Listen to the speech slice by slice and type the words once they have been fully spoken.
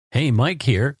Hey, Mike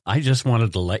here. I just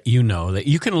wanted to let you know that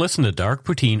you can listen to Dark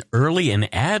Poutine early and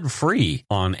ad-free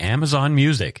on Amazon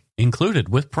Music, included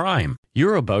with Prime.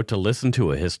 You're about to listen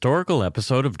to a historical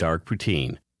episode of Dark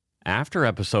Poutine. After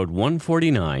episode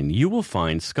 149, you will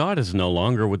find Scott is no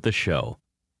longer with the show.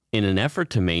 In an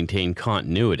effort to maintain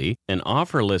continuity and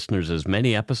offer listeners as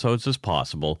many episodes as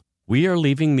possible, we are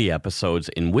leaving the episodes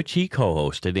in which he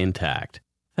co-hosted intact.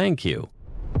 Thank you.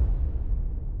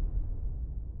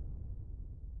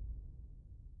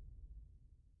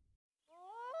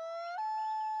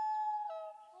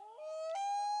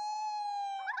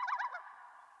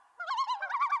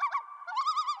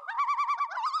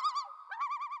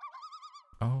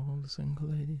 All the single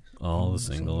ladies. All the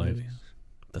single ladies.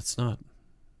 That's not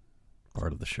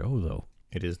part of the show, though.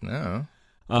 It is now.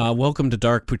 Welcome to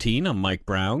Dark Poutine. I'm Mike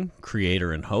Brown,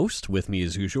 creator and host. With me,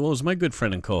 as usual, is my good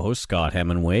friend and co-host, Scott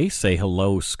Hemingway. Say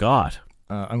hello, Scott.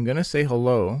 I'm going to say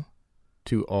hello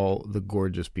to all the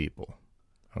gorgeous people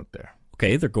out there.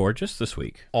 Okay, they're gorgeous this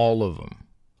week. All of them.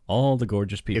 All the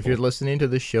gorgeous people. If you're listening to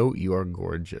the show, you are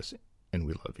gorgeous, and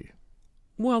we love you.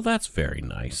 Well, that's very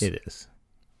nice. It is.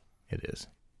 It is.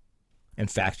 And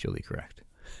factually correct.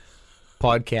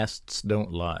 Podcasts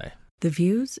don't lie. The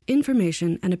views,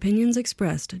 information, and opinions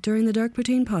expressed during the Dark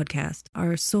Poutine podcast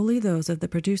are solely those of the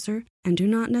producer and do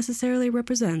not necessarily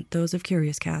represent those of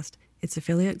CuriousCast, its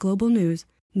affiliate Global News,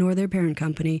 nor their parent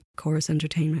company, Chorus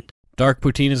Entertainment. Dark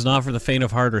Poutine is not for the faint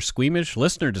of heart or squeamish.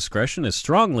 Listener discretion is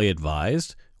strongly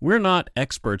advised. We're not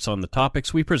experts on the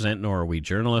topics we present, nor are we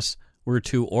journalists. We're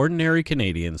two ordinary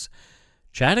Canadians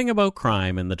chatting about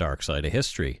crime and the dark side of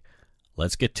history.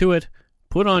 Let's get to it.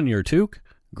 Put on your toque,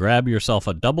 grab yourself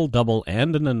a double-double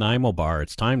and a Nanaimo bar.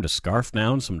 It's time to scarf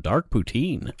down some Dark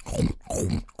Poutine.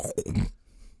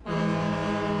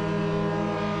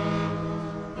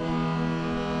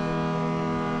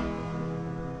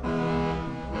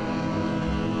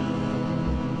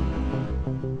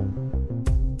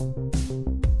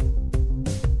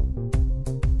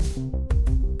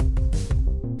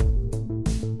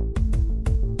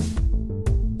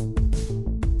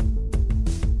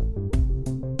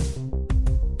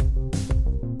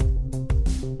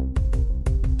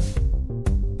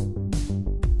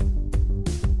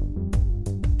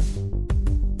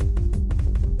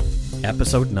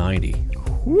 Episode 90.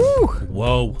 Woo!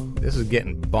 Whoa. This is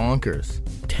getting bonkers.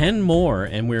 10 more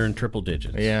and we're in triple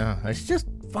digits. Yeah, it's just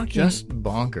fucking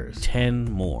bonkers. 10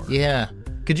 more. Yeah.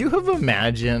 Could you have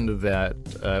imagined that,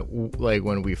 like,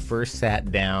 when we first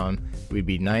sat down, we'd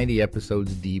be 90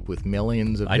 episodes deep with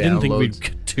millions of downloads? I didn't think we'd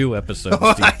get 2 episodes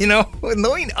deep. You know,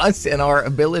 knowing us and our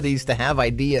abilities to have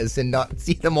ideas and not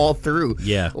see them all through.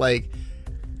 Yeah. Like,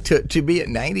 to be at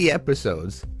 90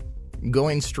 episodes,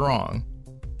 going strong,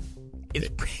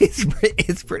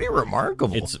 it's pretty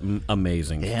remarkable. It's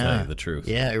amazing, to tell you the truth.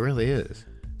 Yeah, it really is.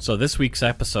 So this week's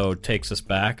episode takes us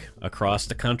back across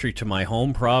the country to my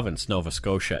home province, Nova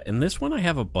Scotia. And this one I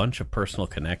have a bunch of personal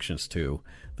connections to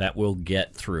that we'll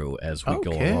get through as we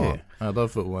go along. I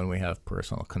love it when we have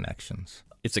personal connections.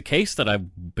 It's a case that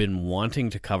I've been wanting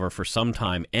to cover for some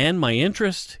time, and my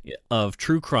interest of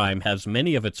true crime has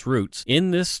many of its roots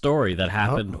in this story that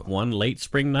happened one late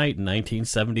spring night in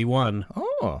 1971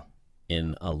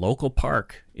 in a local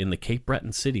park in the Cape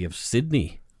Breton city of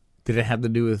Sydney. Did it have to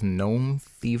do with gnome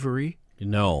thievery?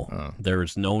 No, there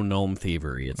is no gnome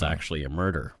thievery. It's actually a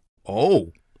murder.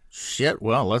 Oh, shit.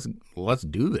 Well, let's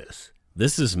do this.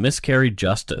 This is Miscarried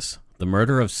Justice, the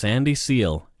murder of Sandy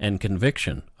Seal and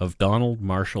conviction of Donald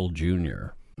Marshall Jr.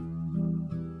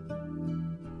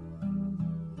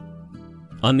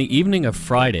 On the evening of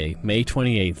Friday, May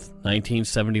 28th,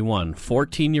 1971,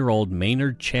 14-year-old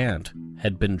Maynard Chant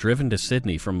had been driven to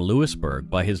Sydney from Louisbourg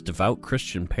by his devout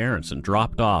Christian parents and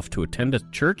dropped off to attend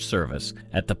a church service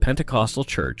at the Pentecostal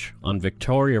Church on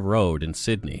Victoria Road in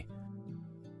Sydney.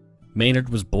 Maynard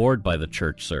was bored by the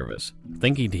church service.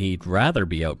 Thinking he'd rather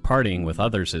be out partying with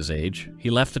others his age, he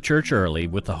left the church early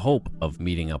with the hope of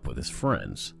meeting up with his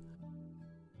friends.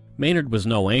 Maynard was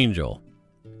no angel.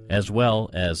 As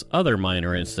well as other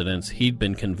minor incidents, he'd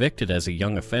been convicted as a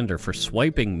young offender for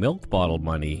swiping milk bottle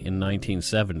money in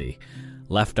 1970,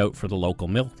 left out for the local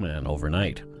milkman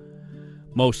overnight.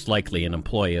 Most likely an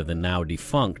employee of the now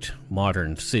defunct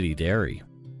Modern City Dairy.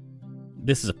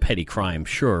 This is a petty crime,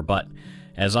 sure, but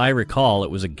as I recall, it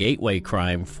was a gateway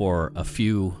crime for a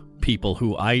few people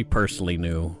who I personally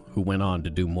knew who went on to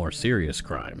do more serious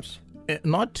crimes.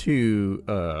 Not to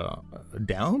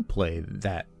downplay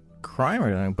that crime or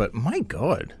anything, but my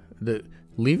God,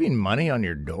 leaving money on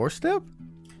your doorstep?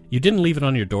 You didn't leave it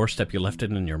on your doorstep, you left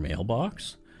it in your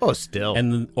mailbox. Oh, still.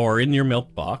 Or in your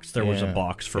milk box. There was a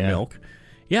box for milk.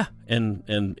 Yeah,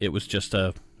 and it was just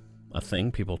a a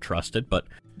thing people trusted, but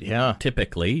Yeah.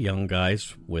 typically young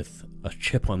guys with a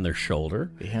chip on their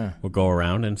shoulder Yeah. would go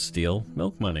around and steal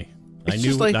milk money. It's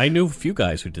just I knew a few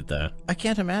guys who did that. I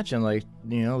can't imagine, like,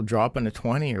 dropping a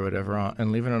 20 or whatever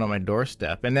and leaving it on my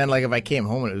doorstep. And then, like, if I came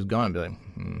home and it was gone, I'd be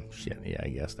like, shit, yeah, I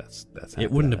guess that's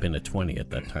It wouldn't have been a 20 at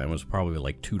that time. It was probably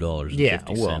like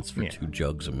 $2.50 for 2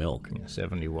 jugs of milk.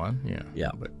 71, yeah.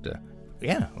 Yeah. But,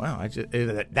 yeah, wow,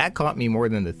 that caught me more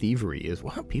than the thievery is,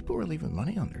 wow, people were leaving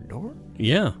money on their door?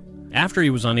 Yeah. After he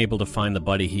was unable to find the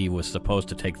buddy he was supposed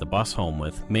to take the bus home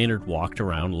with, Maynard walked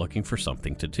around looking for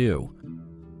something to do.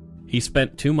 He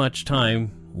spent too much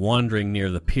time wandering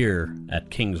near the pier at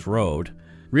King's Road.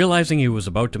 Realizing he was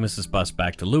about to miss his bus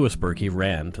back to Lewisburg, he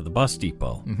ran to the bus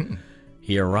depot. Mm-hmm.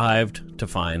 He arrived to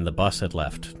find the bus had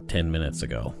left 10 minutes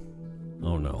ago.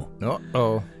 Oh no.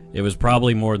 Uh-oh. It was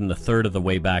probably more than a third of the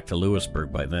way back to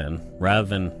Lewisburg by then. Rather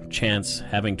than Chance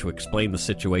having to explain the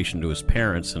situation to his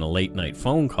parents in a late-night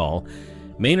phone call,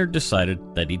 Maynard decided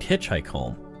that he'd hitchhike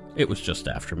home. It was just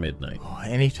after midnight. Oh,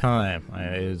 anytime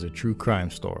it is a true crime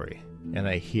story and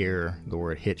I hear the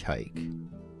word hitchhike,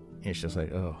 it's just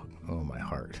like, oh, my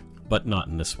heart. But not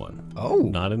in this one. Oh.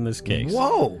 Not in this case.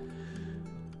 Whoa.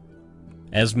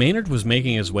 As Maynard was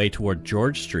making his way toward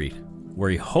George Street, where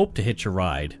he hoped to hitch a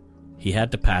ride, he had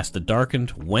to pass the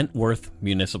darkened Wentworth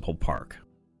Municipal Park.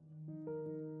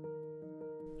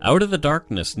 Out of the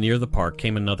darkness near the park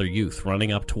came another youth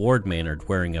running up toward Maynard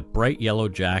wearing a bright yellow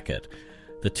jacket.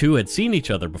 The two had seen each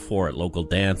other before at local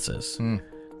dances.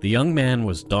 The young man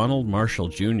was Donald Marshall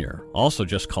Jr., also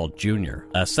just called Junior,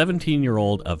 a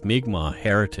 17-year-old of Mi'kmaq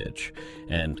heritage,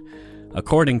 and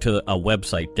according to a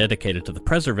website dedicated to the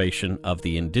preservation of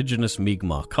the indigenous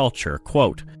Mi'kmaq culture,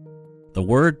 quote, the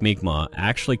word Mi'kmaq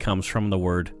actually comes from the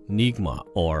word Nigma,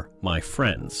 or my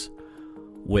friends,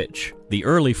 which the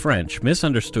early French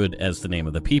misunderstood as the name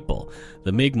of the people.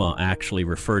 The Mi'kmaq actually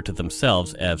referred to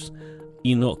themselves as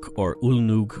Inuk or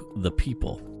Ulnug, the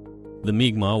people. The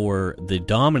Mi'kmaq were the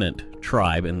dominant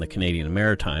tribe in the Canadian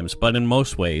Maritimes, but in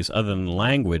most ways, other than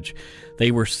language,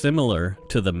 they were similar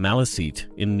to the Maliseet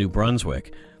in New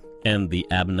Brunswick and the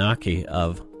Abenaki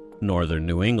of northern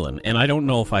New England. And I don't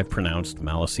know if I pronounced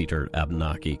Maliseet or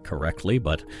Abenaki correctly,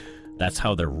 but that's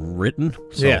how they're written,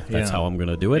 so that's how I'm going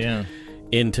to do it. Yeah.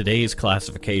 In today's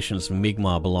classifications,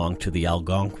 Mi'kmaq belong to the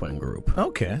Algonquin group.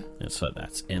 Okay. And so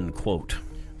that's end quote.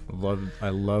 I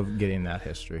love getting that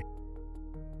history.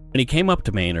 When he came up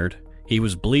to Maynard, he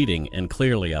was bleeding and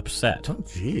clearly upset. Oh,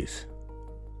 jeez.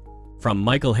 From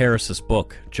Michael Harris's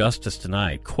book, Justice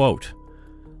Denied, quote,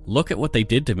 look at what they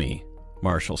did to me,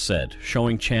 Marshall said,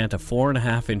 showing Chant a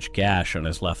 4.5-inch gash on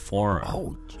his left forearm.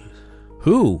 Oh, jeez.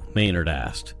 Who? Maynard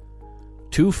asked.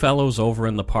 2 fellows over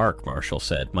in the park, Marshall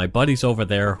said. My buddy's over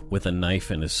there with a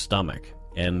knife in his stomach.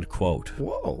 End quote.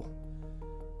 Whoa.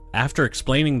 After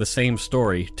explaining the same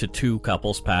story to 2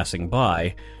 couples passing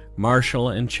by, Marshall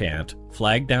and Chant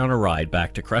flagged down a ride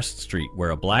back to Crest Street where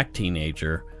a black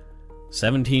teenager,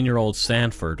 17-year-old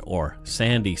Sanford, or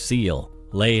Sandy Seal,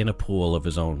 lay in a pool of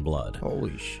his own blood.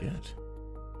 Holy shit.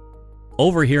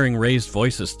 Overhearing raised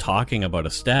voices talking about a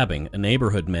stabbing, a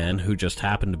neighborhood man who just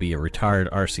happened to be a retired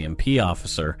RCMP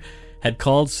officer had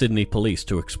called Sydney police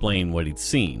to explain what he'd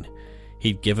seen.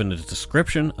 He'd given a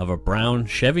description of a brown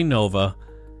Chevy Nova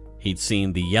he'd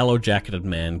seen the yellow-jacketed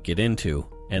man get into,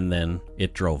 and then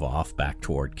it drove off back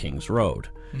toward King's Road.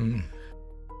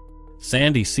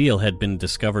 Sandy Seal had been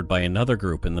discovered by another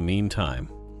group in the meantime.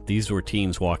 These were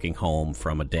teens walking home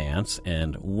from a dance,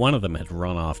 and one of them had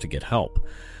run off to get help.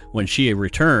 When she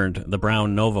returned, the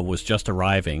brown Nova was just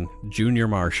arriving. Junior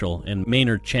Marshall and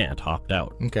Maynard Chant hopped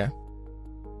out. Okay.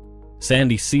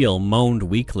 Sandy Seal moaned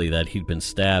weakly that he'd been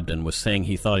stabbed and was saying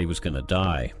he thought he was going to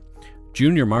die.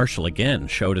 Junior Marshall again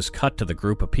showed his cut to the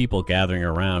group of people gathering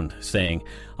around, saying,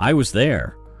 I was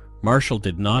there. Marshall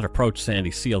did not approach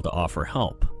Sandy Seal to offer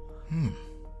help.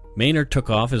 Maynard took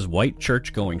off his white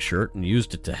church-going shirt and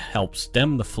used it to help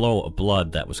stem the flow of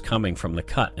blood that was coming from the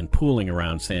cut and pooling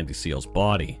around Sandy Seal's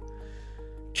body.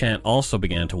 Chant also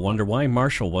began to wonder why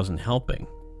Marshall wasn't helping.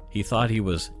 He thought he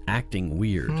was acting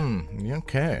weird.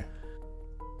 Okay.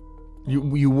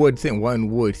 You would think, one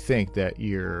would think that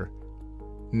your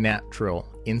natural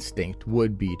instinct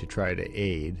would be to try to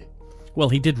aid. Well,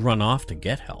 he did run off to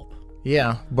get help.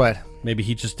 Yeah, but Maybe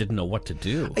he just didn't know what to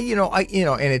do.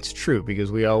 and it's true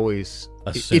because we always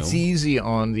Assume. It's easy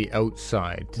on the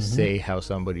outside to say how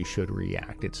somebody should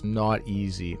react. It's not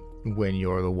easy when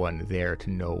you're the one there to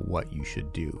know what you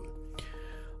should do.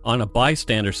 On a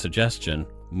bystander's suggestion,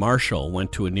 Marshall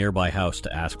went to a nearby house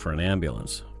to ask for an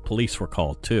ambulance. Police were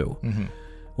called too.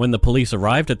 When the police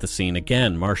arrived at the scene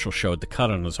again, Marshall showed the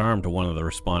cut on his arm to one of the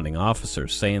responding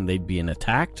officers, saying they'd been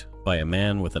attacked by a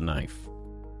man with a knife.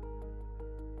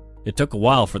 It took a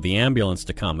while for the ambulance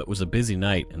to come. It was a busy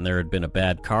night, and there had been a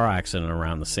bad car accident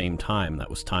around the same time that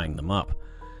was tying them up.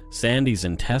 Sandy's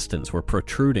intestines were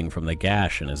protruding from the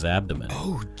gash in his abdomen.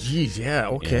 Oh, geez, yeah,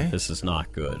 okay. Yeah, this is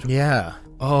not good. Yeah.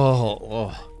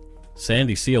 Oh.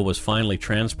 Sandy Seal was finally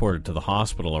transported to the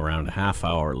hospital around a half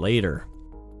hour later.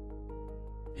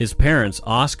 His parents,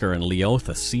 Oscar and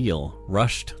Leotha Seal,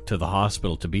 rushed to the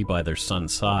hospital to be by their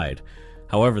son's side.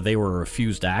 However, they were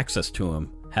refused access to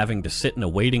him, having to sit in a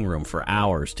waiting room for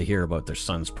hours to hear about their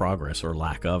son's progress or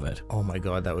lack of it. Oh my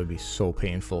God, that would be so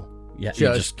painful. Yeah, you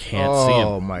just can't see him.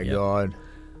 Oh my God.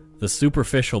 The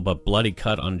superficial but bloody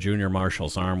cut on Junior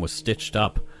Marshall's arm was stitched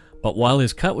up, but while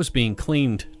his cut was being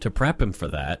cleaned to prep him for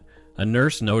that, a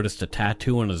nurse noticed a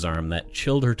tattoo on his arm that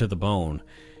chilled her to the bone.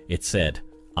 It said,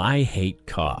 "I hate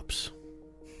cops."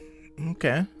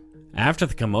 Okay. After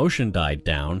the commotion died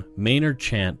down, Maynard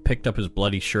Chant picked up his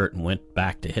bloody shirt and went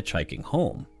back to hitchhiking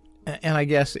home. And I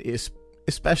guess,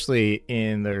 especially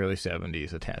in the early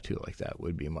 70s, a tattoo like that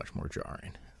would be much more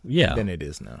jarring than it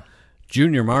is now.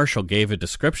 Junior Marshall gave a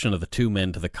description of the two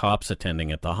men to the cops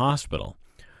attending at the hospital.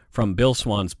 From Bill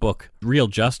Swan's book, Real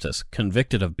Justice,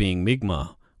 Convicted of Being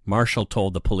Mi'kmaq, Marshall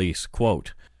told the police,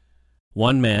 quote,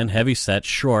 "One man, heavy-set,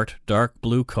 short, dark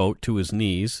blue coat to his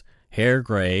knees, hair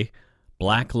gray,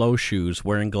 black low shoes,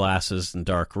 wearing glasses and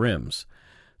dark rims.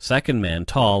 Second man,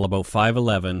 tall, about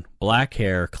 5'11", black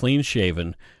hair,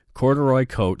 clean-shaven, corduroy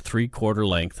coat, 3/4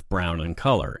 length, brown in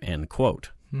color," end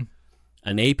quote.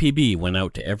 An APB went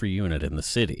out to every unit in the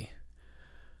city.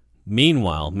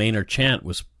 Meanwhile, Maynard Chant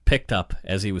was picked up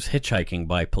as he was hitchhiking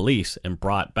by police and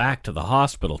brought back to the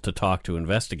hospital to talk to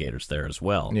investigators there as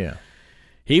well. Yeah.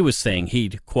 He was saying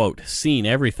he'd, quote, "seen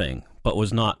everything," but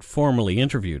was not formally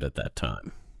interviewed at that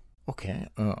time. Okay.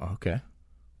 Okay.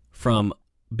 From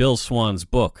Bill Swan's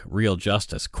book, Real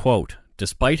Justice, quote,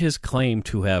 "Despite his claim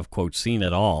to have, quote, seen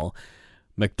it all,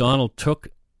 MacDonald took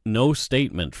no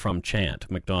statement from Chant."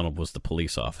 MacDonald was the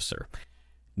police officer.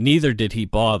 "Neither did he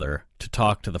bother to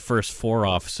talk to the first 4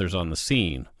 officers on the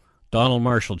scene. Donald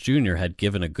Marshall Jr. had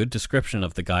given a good description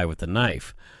of the guy with the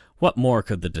knife. What more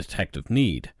could the detective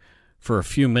need? For a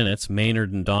few minutes,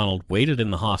 Maynard and Donald waited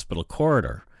in the hospital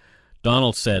corridor.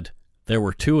 Donald said, 'There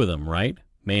were 2 of them, right?'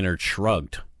 Maynard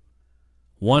shrugged.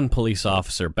 One police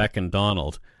officer beckoned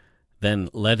Donald, then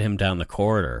led him down the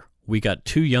corridor. 'We got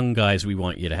 2 young guys we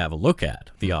want you to have a look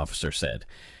at,' the officer said.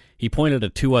 He pointed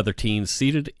at 2 other teens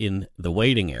seated in the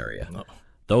waiting area. Oh.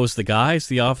 'Those the guys?'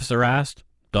 the officer asked.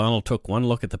 Donald took one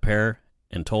look at the pair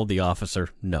and told the officer,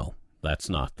 'No, that's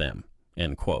not them,'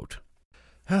 end quote.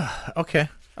 Okay.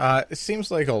 It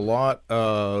seems like a lot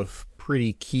of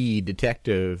pretty key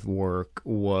detective work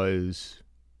was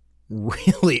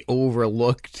really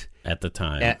overlooked At the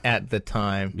time. at the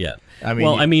time. Yeah. I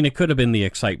mean, It could have been the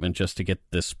excitement just to get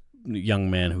this young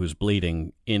man who was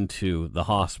bleeding into the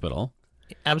hospital.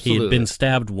 absolutely. He had been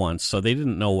stabbed once, so they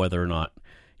didn't know whether or not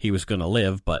he was going to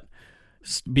live, but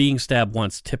being stabbed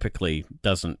once typically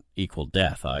doesn't equal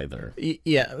death either.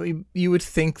 Yeah, you would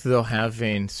think, though,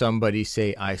 having somebody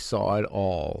say, "I saw it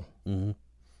all,"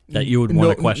 That you would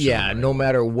want to question. Yeah, right? no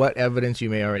matter what evidence you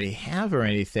may already have or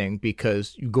anything,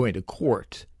 because you're going to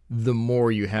court, the more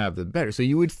you have, the better. So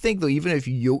you would think, though, even if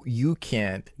you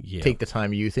can't take the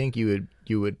time, you think you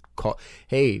would call,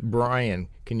 "Hey, Brian,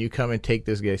 can you come and take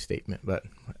this guy's statement?" But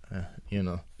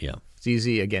Yeah. it's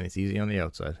easy. Again, it's easy on the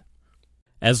outside.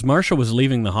 As Marshall was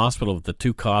leaving the hospital with the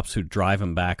 2 cops who'd drive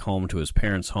him back home to his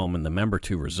parents' home in the Member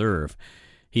 2 Reserve,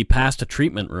 he passed a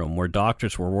treatment room where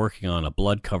doctors were working on a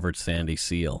blood-covered Sandy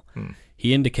Seal.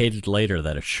 He indicated later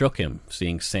that it shook him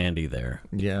seeing Sandy there.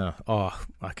 Yeah. Oh,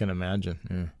 I can imagine.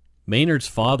 Yeah. Maynard's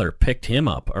father picked him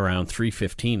up around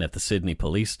 3:15 at the Sydney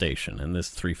police station, and this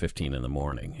 3:15 in the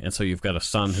morning. And so you've got a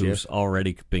son who's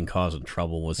already been causing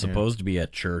trouble, was supposed to be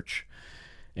at church,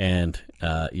 and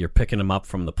you're picking him up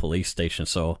from the police station.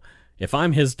 So if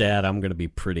I'm his dad, I'm going to be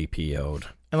pretty PO'd.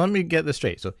 And let me get this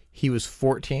straight. So he was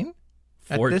 14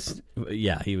 at this?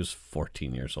 Yeah, he was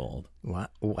 14 years old.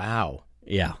 Wow.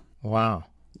 Yeah. Wow.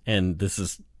 And this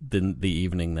is the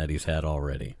evening that he's had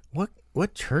already.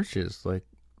 What churches, like,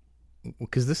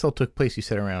 because this all took place, you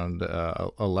said, around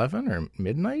 11 or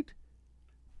midnight?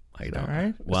 I don't know.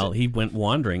 Right? Well, he went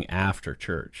wandering after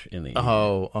church in the evening.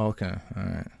 Oh, okay. All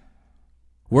right.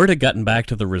 Word had gotten back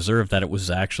to the reserve that it was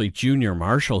actually Junior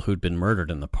Marshall who'd been murdered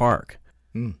in the park.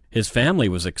 His family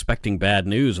was expecting bad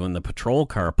news when the patrol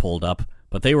car pulled up,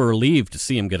 but they were relieved to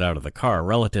see him get out of the car,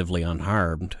 relatively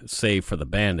unharmed, save for the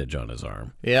bandage on his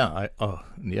arm. Yeah.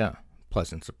 Yeah.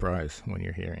 pleasant surprise when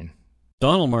you're hearing.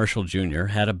 Donald Marshall Jr.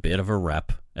 had a bit of a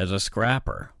rep as a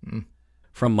scrapper.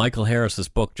 From Michael Harris's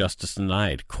book, Justice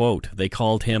Denied, quote, "They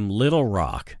called him Little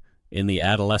Rock in the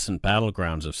adolescent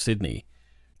battlegrounds of Sydney.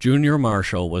 Junior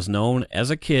Marshall was known as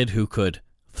a kid who could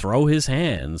throw his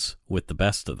hands with the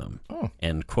best of them,"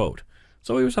 end quote.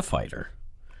 So he was a fighter.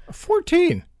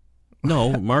 14.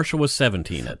 No, Marshall was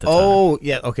 17 at the time. Oh,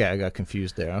 yeah. Okay, I got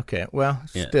confused there. Okay, well,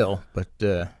 still, but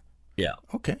yeah.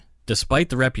 Okay. Despite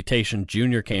the reputation,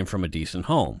 Junior came from a decent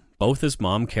home. Both his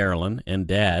mom, Carolyn, and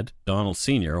dad, Donald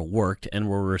Sr., worked and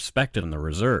were respected in the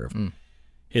reserve.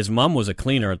 His mom was a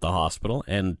cleaner at the hospital,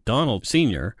 and Donald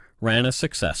Sr. ran a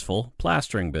successful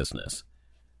plastering business.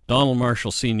 Donald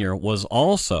Marshall Sr. was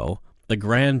also the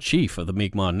Grand Chief of the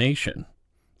Mi'kmaq Nation.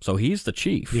 So he's the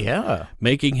chief. Yeah.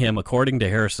 Making him, according to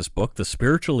Harris's book, the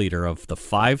spiritual leader of the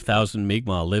 5,000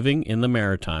 Mi'kmaq living in the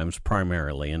Maritimes,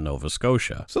 primarily in Nova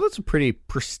Scotia. So that's a pretty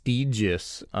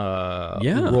prestigious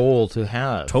role to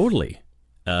have. Totally.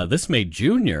 This made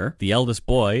Junior, the eldest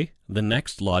boy, the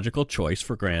next logical choice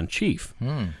for Grand Chief.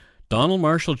 Donald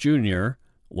Marshall Jr.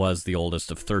 was the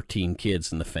oldest of 13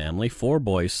 kids in the family, 4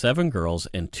 boys, 7 girls,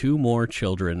 and 2 more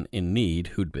children in need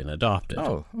who'd been adopted.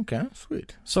 Oh, okay,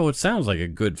 sweet. So it sounds like a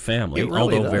good family, It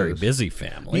really although does. very busy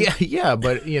family. Yeah,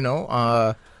 but,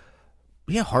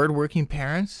 hardworking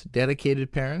parents,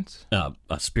 dedicated parents. A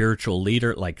spiritual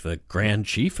leader like the Grand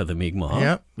Chief of the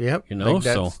Mi'kmaq. Yep. You know,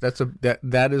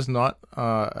 that is not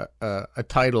a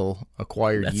title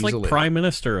acquired That's easily. like Prime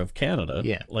Minister of Canada.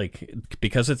 Yeah. Like,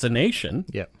 because it's a nation.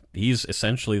 Yeah. He's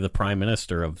essentially the Prime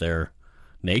Minister of their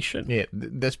nation. Yeah,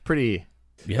 that's pretty.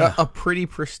 Yeah. A pretty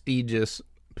prestigious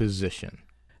position.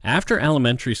 After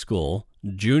elementary school,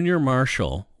 Junior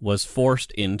Marshall was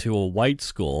forced into a white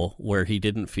school where he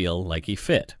didn't feel like he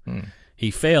fit.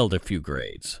 He failed a few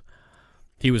grades.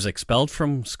 He was expelled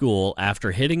from school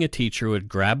after hitting a teacher who had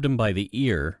grabbed him by the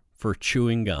ear for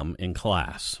chewing gum in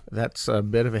class. That's a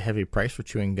bit of a heavy price for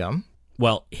chewing gum.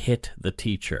 Well, hit the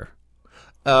teacher.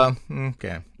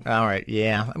 Okay. All right.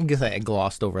 Yeah. I guess I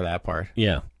glossed over that part.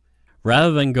 Yeah.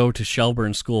 Rather than go to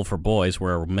Shelburne School for Boys,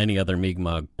 where many other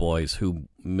Mi'kmaq boys who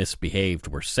misbehaved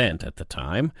were sent at the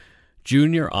time,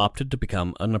 Junior opted to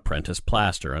become an apprentice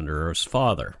plaster under his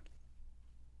father.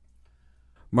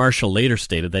 Marshall later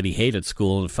stated that he hated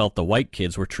school and felt the white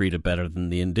kids were treated better than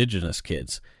the indigenous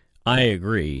kids. I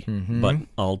agree, but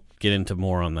I'll get into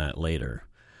more on that later.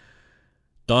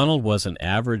 Donald was an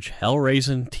average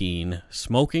hell-raising teen,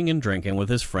 smoking and drinking with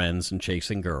his friends and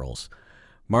chasing girls.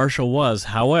 Marshall was,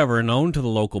 however, known to the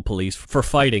local police for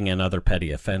fighting and other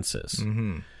petty offenses.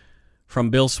 From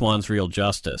Bill Swan's Real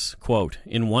Justice, quote,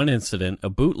 "In one incident, a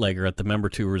bootlegger at the Member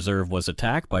 2 Reserve was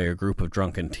attacked by a group of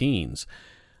drunken teens.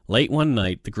 Late one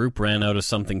night, the group ran out of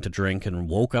something to drink and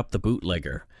woke up the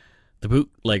bootlegger. The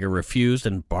bootlegger refused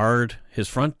and barred his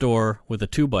front door with a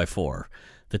 2x4.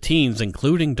 The teens,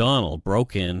 including Donald,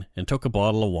 broke in and took a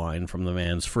bottle of wine from the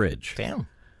man's fridge." Damn.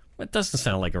 That doesn't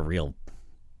sound like a real...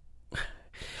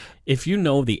 If you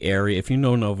know the area, if you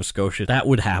know Nova Scotia, that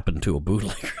would happen to a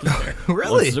bootlegger there.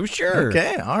 Really? Well, sure.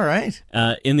 Okay. All right.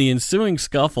 In the ensuing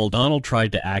scuffle, Donald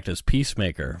tried to act as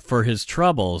peacemaker. For his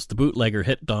troubles, the bootlegger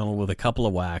hit Donald with a couple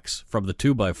of whacks from the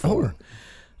 2x4.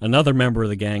 Another member of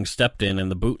the gang stepped in, and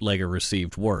the bootlegger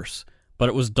received worse. But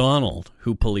it was Donald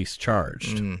who police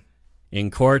charged.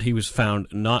 In court, he was found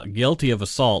not guilty of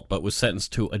assault, but was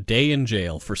sentenced to a day in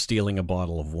jail for stealing a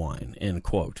bottle of wine, end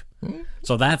quote.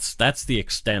 So that's the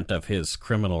extent of his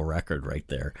criminal record right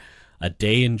there. A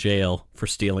day in jail for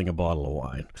stealing a bottle of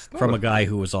wine from a guy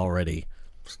who was already...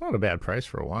 It's not a bad price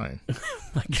for a wine.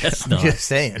 I guess not. I'm just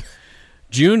saying.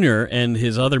 Junior and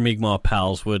his other Mi'kmaq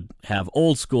pals would have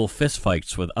old-school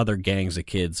fistfights with other gangs of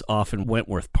kids, often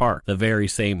Wentworth Park, the very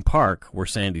same park where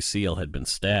Sandy Seal had been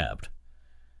stabbed.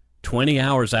 20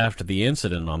 hours after the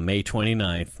incident on May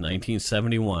 29th,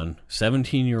 1971,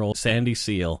 17-year-old Sandy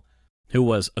Seal, who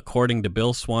was, according to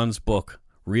Bill Swan's book,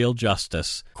 Real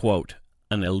Justice, quote,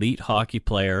 an elite hockey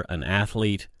player, an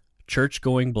athlete,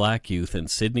 church-going black youth in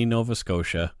Sydney, Nova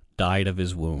Scotia, died of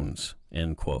his wounds,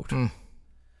 end quote.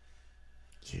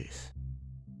 Jeez.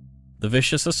 The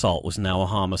vicious assault was now a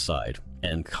homicide,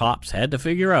 and cops had to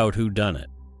figure out who done it.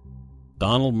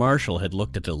 Donald Marshall had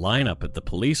looked at a lineup at the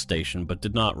police station but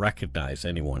did not recognize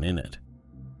anyone in it.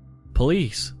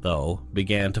 Police, though,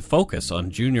 began to focus on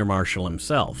Junior Marshall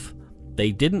himself.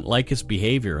 They didn't like his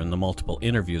behavior in the multiple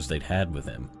interviews they'd had with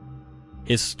him.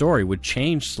 His story would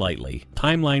change slightly,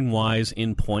 timeline-wise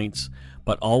in points,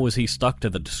 but always he stuck to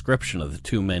the description of the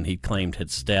 2 men he claimed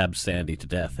had stabbed Sandy to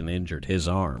death and injured his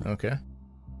arm. Okay.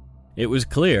 It was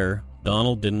clear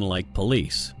Donald didn't like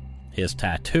police. His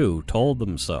tattoo told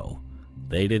them so.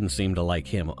 They didn't seem to like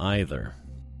him either.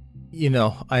 You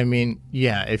know, I mean,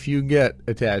 yeah, if you get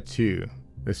a tattoo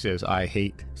that says, I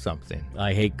hate something.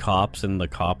 I hate cops, and the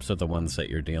cops are the ones that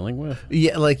you're dealing with?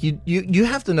 Yeah, like, you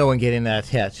have to know when getting that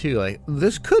tattoo, like,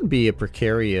 this could be a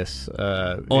precarious...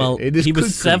 he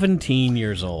was 17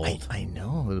 years old. I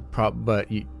know, but...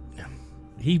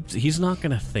 He's not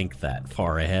going to think that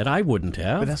far ahead. I wouldn't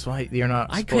have. But that's why you're not...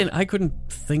 I couldn't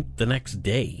think the next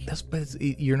day.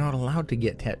 You're not allowed to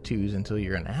get tattoos until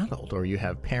you're an adult or you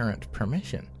have parent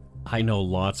permission. I know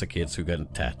lots of kids who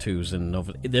got tattoos, and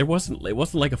it wasn't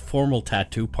like a formal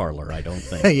tattoo parlor, I don't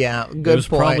think. Yeah, good point. It was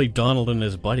probably Donald and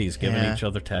his buddies giving each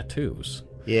other tattoos.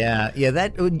 Yeah,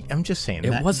 that. I'm just saying.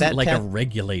 It wasn't like a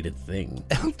regulated thing.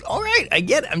 All right, I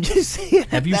get it. I'm just saying.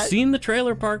 Have you seen the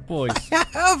Trailer Park Boys?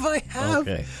 I have.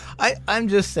 Okay. I'm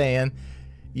just saying,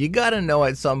 you got to know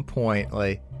at some point,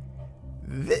 like,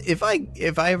 if I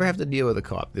ever have to deal with a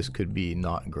cop, this could be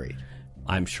not great.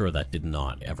 I'm sure that did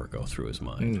not ever go through his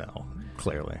mind. No,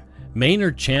 clearly.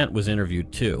 Maynard Chant was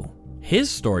interviewed too. His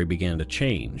story began to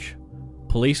change.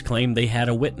 Police claimed they had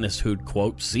a witness who'd,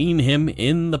 quote, seen him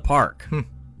in the park,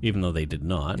 even though they did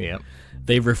not. Yeah.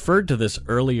 They referred to his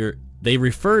earlier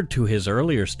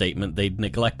statement they'd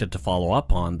neglected to follow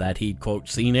up on, that he'd, quote,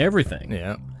 seen everything.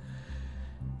 Yeah.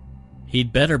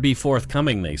 He'd better be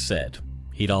forthcoming, they said.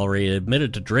 He'd already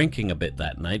admitted to drinking a bit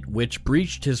that night, which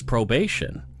breached his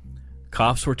probation.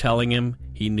 Cops were telling him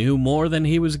he knew more than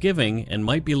he was giving and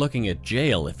might be looking at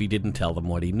jail if he didn't tell them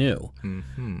what he knew.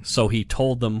 Mm-hmm. So he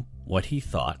told them what he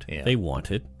thought they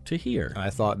wanted to hear. I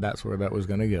thought that's where that was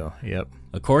going to go. Yep.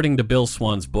 According to Bill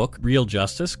Swan's book, Real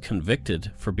Justice,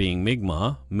 Convicted for Being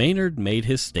Mi'kmaq, Maynard made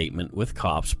his statement with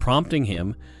cops, prompting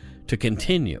him to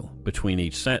continue between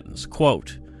each sentence.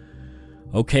 Quote,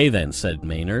 "Okay then," said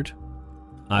Maynard.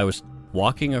 "I was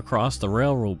walking across the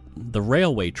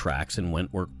railway tracks in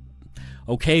Wentworth."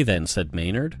 "Okay then," said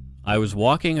Maynard. "I was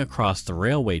walking across the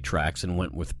railway tracks in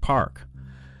Wentworth Park.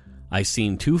 I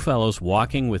seen two fellows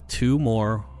walking with two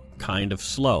more kind of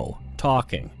slow,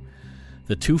 talking.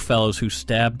 The two fellows who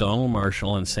stabbed Donald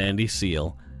Marshall and Sandy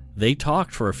Seal, they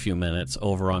talked for a few minutes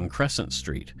over on Crescent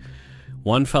Street.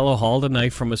 One fellow hauled a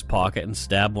knife from his pocket and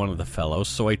stabbed one of the fellows,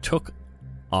 so I took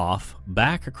off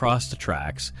back across the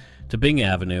tracks to Byng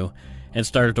Avenue and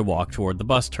started to walk toward the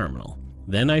bus terminal.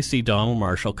 Then I see Donald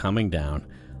Marshall coming down.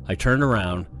 I turned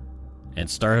around and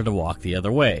started to walk the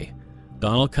other way.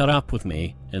 Donald caught up with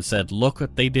me and said, 'Look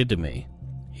what they did to me.'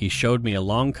 He showed me a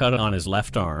long cut on his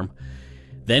left arm.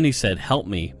 Then he said, 'Help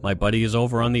me, my buddy is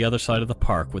over on the other side of the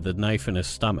park with a knife in his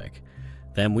stomach.'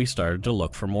 Then we started to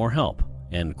look for more help."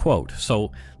 End quote.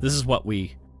 So this is what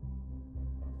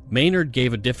Maynard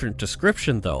gave a different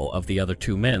description, though, of the other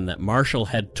two men that Marshall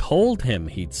had told him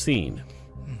he'd seen.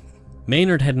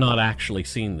 Maynard had not actually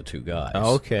seen the two guys.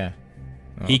 Okay.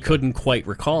 He couldn't quite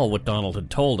recall what Donald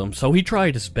had told him, so he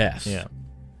tried his best. Yeah.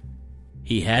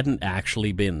 He hadn't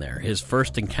actually been there. His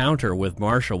first encounter with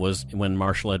Marshall was when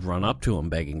Marshall had run up to him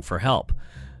begging for help.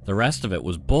 The rest of it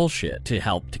was bullshit to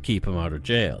help to keep him out of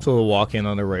jail. So the walking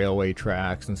on the railway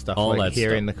tracks and stuff, all like that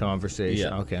hearing stuff. The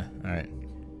conversation. Yeah. Okay, all right.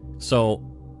 So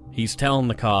he's telling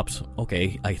the cops,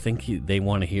 okay, I think they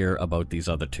want to hear about these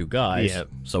other two guys. Yep.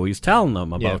 So he's telling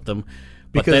them about them.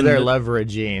 But Because then they're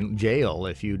leveraging jail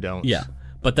if you don't. Yeah.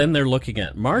 But then they're looking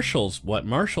at what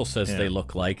Marshall says they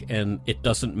look like, and it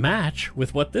doesn't match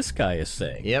with what this guy is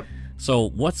saying. Yep. So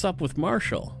what's up with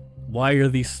Marshall? Why are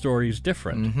these stories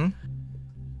different? Mm-hmm.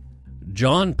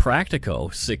 John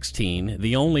Practico, 16,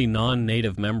 the only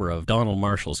non-native member of Donald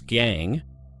Marshall's gang,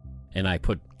 and I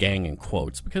put gang in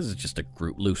quotes because it's just a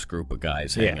loose group of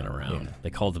guys hanging around. Yeah.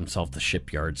 They called themselves the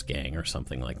Shipyards Gang or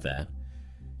something like that.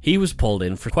 He was pulled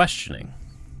in for questioning.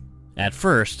 At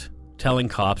first, telling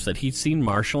cops that he'd seen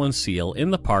Marshall and Seal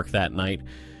in the park that night,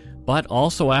 but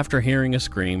also after hearing a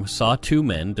scream, saw two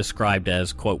men described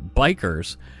as, quote,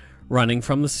 bikers, running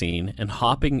from the scene and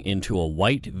hopping into a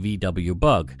white VW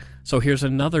Bug. So here's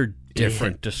another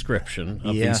different description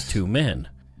of these two men.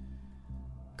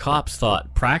 Cops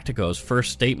thought Practico's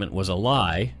first statement was a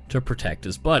lie to protect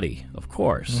his buddy, of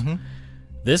course. Mm-hmm.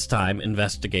 This time,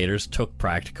 investigators took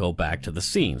Practico back to the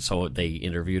scene, so they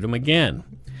interviewed him again.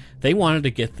 They wanted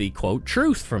to get the, quote,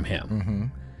 truth from him. Mm-hmm.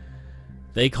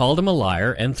 They called him a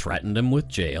liar and threatened him with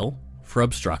jail for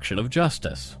obstruction of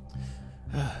justice.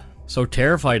 So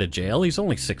terrified of jail, he's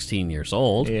only 16 years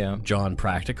old. Yeah. John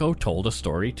Practico told a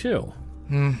story too.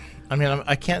 I mean,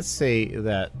 I can't say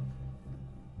that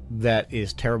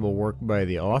is terrible work by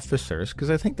the officers, because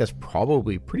I think that's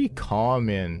probably pretty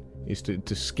common, is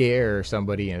to scare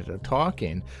somebody into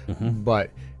talking. Mm-hmm. But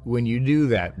when you do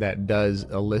that, that does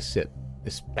elicit,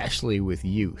 especially with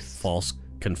youth, false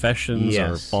confessions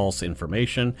or Yes. false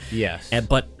information. Yes.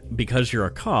 But because you're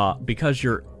a cop, because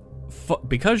you're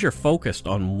focused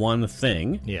on one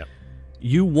thing, Yeah.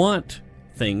 you want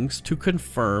things to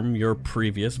confirm your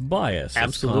previous bias.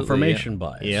 Absolutely, It's confirmation yeah.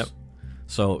 bias. Yep.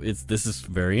 So this is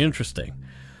very interesting.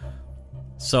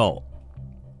 So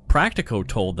Practico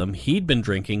told them he'd been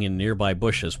drinking in nearby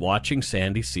bushes watching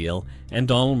Sandy Seal and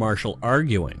Donald Marshall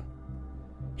arguing.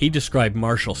 He described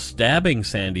Marshall stabbing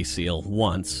Sandy Seal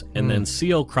once and then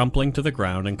Seal crumpling to the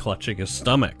ground and clutching his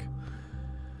stomach.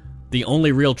 The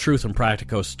only real truth in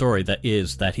Practico's story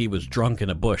is that he was drunk in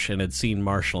a bush and had seen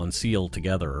Marshall and Seal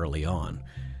together early on.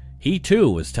 He too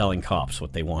was telling cops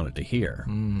what they wanted to hear.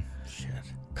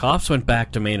 Cops went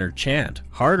back to Maynard Chant,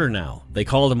 harder now. They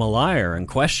called him a liar and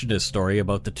questioned his story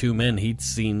about the two men he'd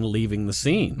seen leaving the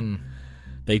scene.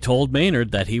 They told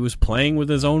Maynard that he was playing with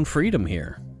his own freedom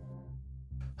here.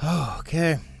 Oh,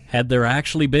 okay. Had there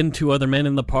actually been two other men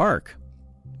in the park?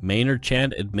 Maynard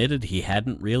Chant admitted he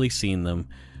hadn't really seen them,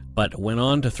 but went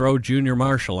on to throw Junior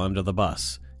Marshall under the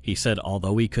bus. He said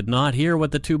although he could not hear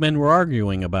what the two men were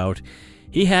arguing about,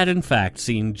 he had in fact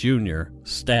seen Junior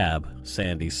stab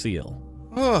Sandy Seal.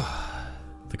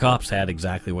 The cops had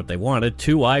exactly what they wanted,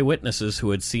 two eyewitnesses who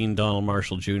had seen Donald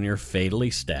Marshall Jr.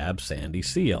 fatally stab Sandy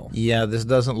Seal. Yeah, this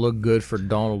doesn't look good for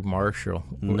Donald Marshall.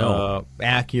 No.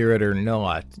 Accurate or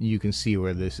not, you can see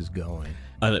where this is going.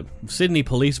 Sydney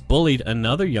police bullied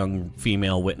another young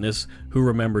female witness who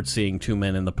remembered seeing two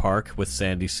men in the park with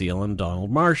Sandy Seal and Donald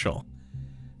Marshall.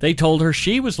 They told her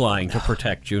she was lying to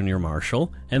protect Junior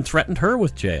Marshall and threatened her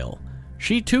with jail.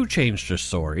 She too changed her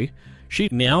story. She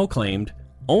now claimed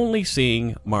only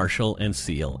seeing Marshall and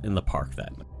Seal in the park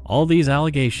that night. All these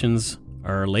allegations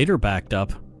are later backed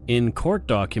up in court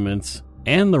documents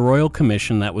and the Royal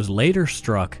Commission that was later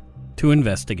struck to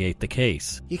investigate the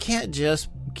case. You can't just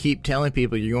keep telling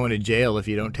people you're going to jail if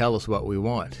you don't tell us what we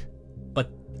want.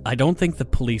 But I don't think the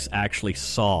police actually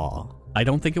saw. I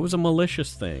don't think it was a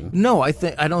malicious thing. No, I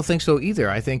don't think so either.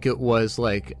 I think it was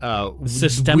like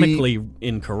Systemically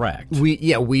incorrect.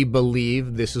 We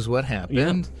believe this is what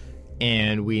happened,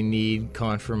 and we need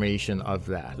confirmation of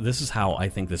that. This is how I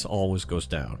think this always goes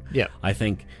down. Yeah. I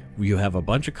think you have a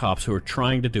bunch of cops who are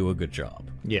trying to do a good job.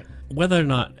 Yeah. Whether or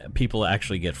not people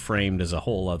actually get framed is a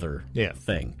whole other Yeah.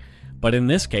 thing. But in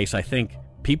this case, I think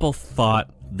people thought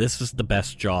this is the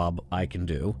best job I can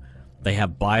do. They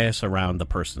have bias around the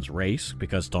person's race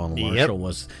because Donald Marshall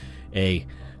was a,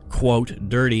 quote,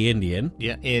 dirty Indian.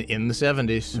 Yeah, in the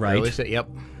 70s. Right. Yep.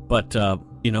 But,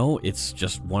 it's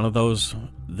just one of those,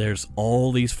 there's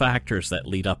all these factors that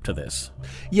lead up to this.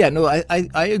 Yeah, no,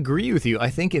 I agree with you. I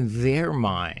think in their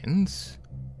minds,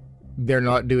 they're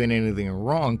not doing anything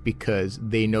wrong because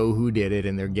they know who did it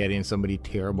and they're getting somebody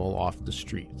terrible off the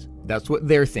streets. That's what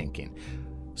they're thinking.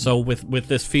 So with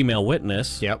this female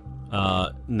witness, Yep.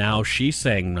 Now she's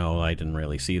saying, no, I didn't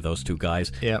really see those two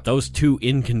guys. Yep. Those two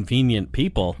inconvenient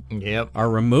people Yep. are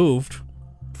removed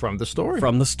From the story.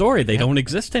 from the story. They don't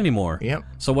exist anymore. Yep.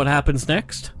 So what happens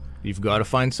next? You've got to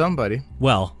find somebody.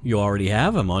 Well, you already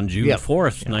have him. On June Yep.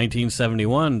 4th,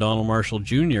 1971, Donald Marshall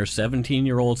Jr.,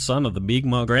 17-year-old son of the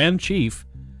Mi'kmaq Grand Chief,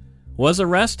 was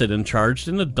arrested and charged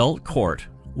in adult court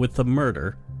with the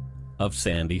murder of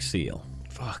Sandy Seal.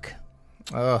 Fuck.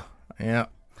 Oh, yeah.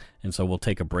 And so we'll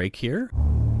take a break here.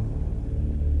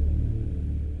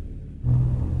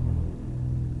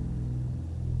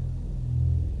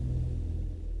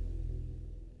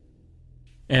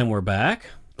 And we're back.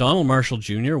 Donald Marshall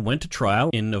Jr. went to trial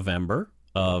in November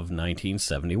of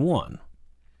 1971.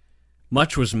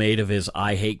 Much was made of his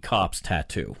I Hate Cops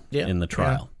tattoo in the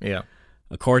trial. Yeah.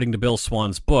 According to Bill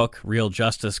Swan's book, Real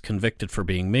Justice, Convicted for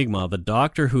Being Mi'kmaq, the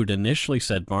doctor who'd initially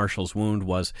said Marshall's wound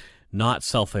was not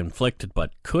self-inflicted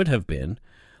but could have been,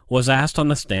 was asked on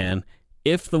the stand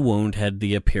if the wound had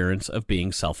the appearance of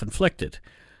being self-inflicted.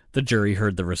 The jury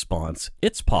heard the response,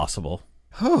 it's possible.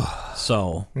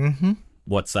 So,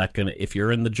 what's that going to... If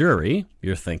you're in the jury,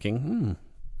 you're thinking,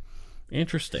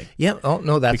 interesting. Yeah. Oh,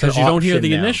 no, that's Because an you don't hear option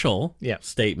the now. initial Yeah.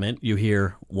 statement, you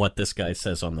hear what this guy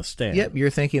says on the stand. Yep, you're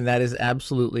thinking that is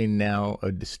absolutely now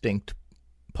a distinct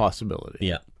possibility.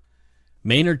 Yeah.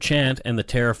 Maynard Chant and the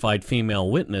terrified female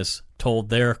witness told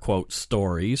their, quote,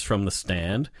 stories from the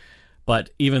stand, but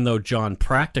even though John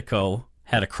Practico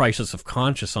had a crisis of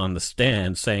conscience on the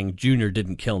stand saying Junior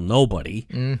didn't kill nobody,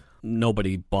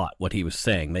 nobody bought what he was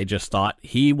saying. They just thought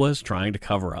he was trying to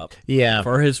cover up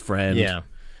for his friend,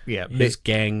 his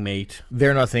gang mate.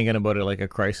 They're not thinking about it like a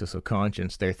crisis of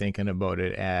conscience. They're thinking about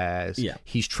it as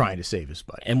he's trying to save his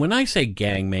buddy. And when I say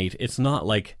gang mate, it's not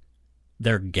like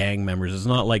they're gang members. It's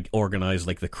not like organized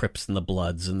like the Crips and the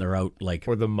Bloods and they're out like...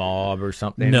 Or the mob or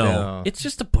something. No, it's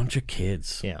just a bunch of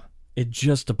kids. Yeah. It's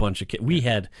just a bunch of kids. We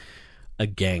had a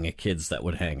gang of kids that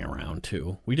would hang around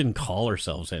too. We didn't call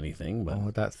ourselves anything, but...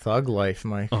 Oh, that thug life,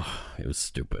 Mike. Oh, it was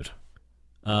stupid.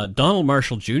 Donald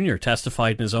Marshall Jr.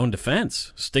 testified in his own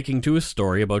defense, sticking to his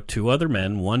story about two other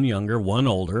men, one younger, one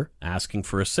older, asking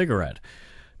for a cigarette.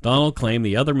 Donald claimed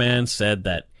the other man said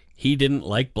that he didn't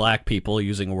like black people,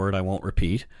 using a word I won't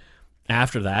repeat.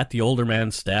 After that, the older man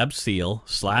stabbed Seal,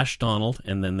 slashed Donald,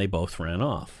 and then they both ran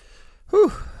off.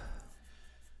 Whew.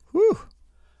 Whew.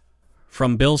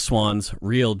 From Bill Swan's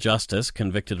Real Justice,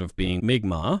 convicted of being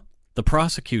Mi'kmaq, the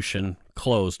prosecution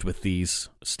closed with these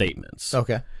statements.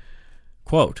 Okay.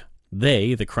 Quote,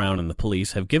 "They, the Crown and the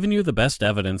police, have given you the best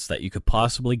evidence that you could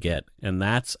possibly get, and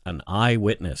that's an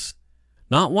eyewitness.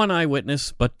 Not one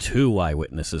eyewitness, but two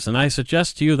eyewitnesses, and I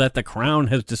suggest to you that the Crown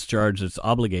has discharged its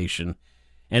obligation,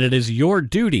 and it is your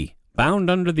duty, bound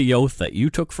under the oath that you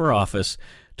took for office,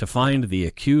 to find the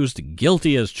accused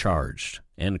guilty as charged."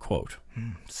 End quote.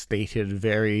 Stated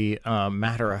very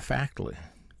matter-of-factly.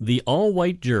 The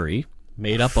all-white jury,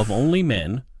 made up of only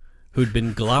men, who'd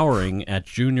been glowering at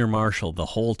Junior Marshall the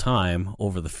whole time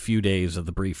over the few days of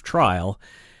the brief trial,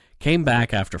 came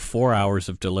back after 4 hours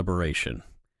of deliberation.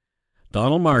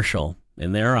 Donald Marshall,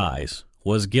 in their eyes,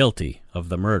 was guilty of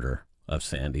the murder of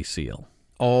Sandy Seal.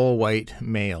 All-white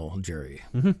male jury.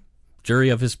 Mm-hmm. Jury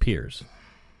of his peers.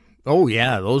 Oh,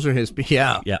 yeah, those are his...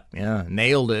 Yeah. Yeah. Yeah,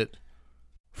 nailed it.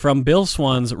 From Bill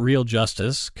Swan's Real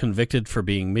Justice, convicted for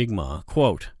being Mi'kmaq,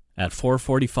 quote, "At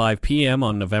 4:45 p.m.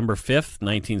 on November 5th,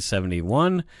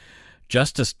 1971,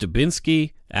 Justice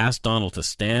Dubinsky asked Donald to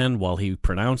stand while he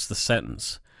pronounced the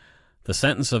sentence. The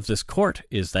sentence of this court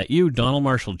is that you, Donald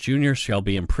Marshall Jr., shall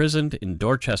be imprisoned in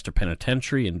Dorchester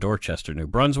Penitentiary in Dorchester, New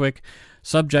Brunswick,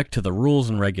 subject to the rules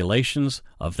and regulations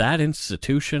of that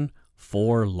institution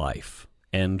for life."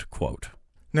 End quote.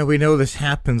 Now, we know this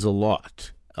happens a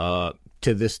lot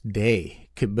to this day,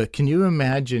 but can you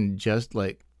imagine just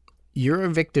like you're a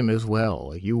victim as well?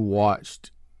 Like you watched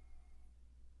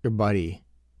your buddy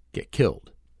get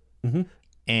killed. Mm-hmm.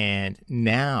 And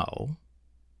now,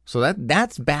 so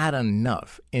that's bad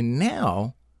enough. And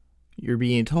now you're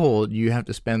being told you have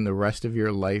to spend the rest of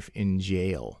your life in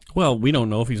jail. Well, we don't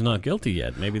know if he's not guilty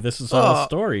yet. Maybe this is all a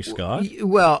story, Scott.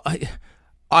 Well,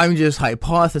 I'm just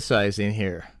hypothesizing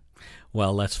here.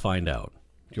 Well, let's find out.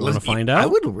 Do you want to find out? I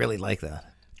would really like that.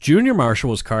 Junior Marshall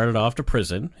was carted off to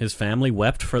prison. His family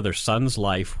wept for their son's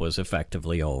life was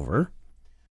effectively over.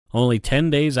 Only 10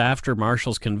 days after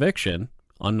Marshall's conviction,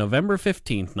 on November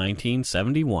 15th,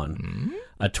 1971,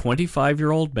 a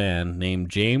 25-year-old man named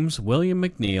James William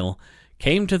McNeil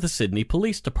came to the Sydney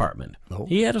Police Department. Oh.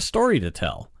 He had a story to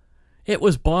tell. It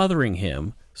was bothering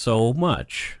him so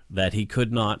much that he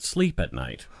could not sleep at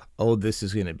night. Oh, this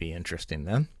is going to be interesting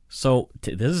then. So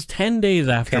this is 10 days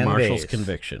after 10 Marshall's days.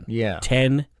 conviction. Yeah.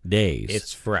 10 days.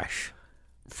 It's fresh.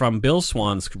 From Bill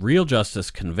Swan's Real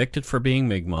Justice, convicted for being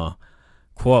Mi'kmaq,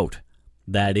 quote,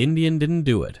 "That Indian didn't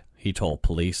do it," he told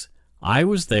police. "I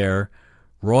was there.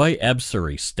 Roy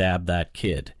Ebsary stabbed that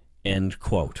kid." End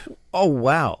quote. Oh,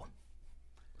 wow.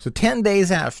 So 10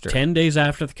 days after. 10 days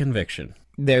after the conviction.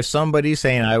 There's somebody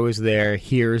saying, I was there.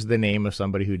 Here's the name of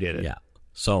somebody who did it. Yeah.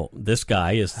 So this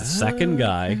guy is the second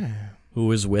guy who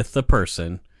was with the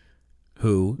person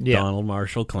who Donald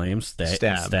Marshall claims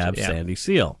stabbed Sandy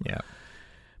Seal. Yeah.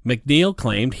 McNeil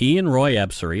claimed he and Roy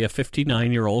Ebsary, a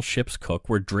 59-year-old ship's cook,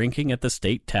 were drinking at the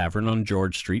State Tavern on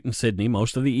George Street in Sydney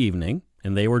most of the evening,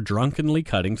 and they were drunkenly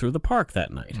cutting through the park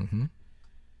that night. Mm-hmm.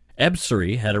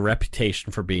 Ebsary had a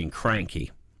reputation for being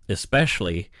cranky,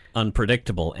 especially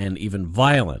unpredictable and even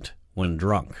violent when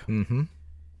drunk. Mm-hmm.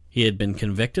 He had been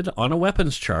convicted on a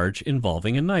weapons charge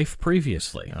involving a knife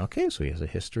previously. Okay, so he has a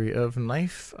history of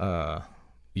knife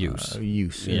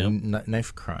Use. in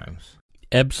knife crimes.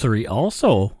 Ebsary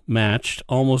also matched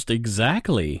almost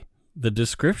exactly the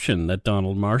description that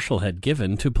Donald Marshall had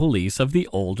given to police of the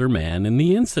older man in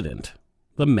the incident,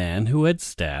 the man who had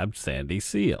stabbed Sandy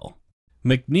Seal.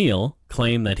 McNeil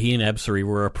claimed that he and Ebsary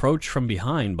were approached from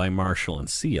behind by Marshall and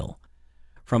Seal.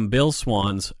 From Bill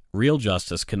Swan's Real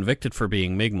Justice, convicted for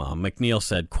being Mi'kmaq, McNeil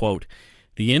said, quote,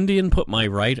 "The Indian put my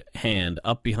right hand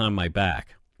up behind my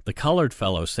back. The colored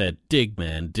fellow said, 'Dig,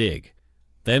 man, dig.'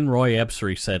 Then Roy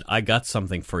Ebsary said, 'I got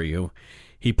something for you.'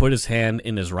 He put his hand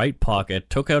in his right pocket,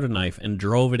 took out a knife, and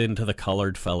drove it into the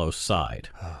colored fellow's side."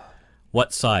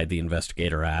 "What side?" the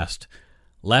investigator asked.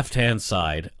 "Left-hand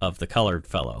side of the colored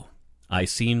fellow. I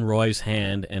seen Roy's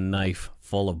hand and knife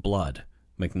full of blood,"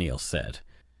 McNeil said.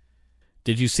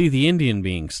 "Did you see the Indian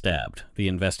being stabbed?" the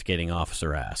investigating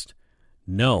officer asked.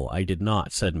 "No, I did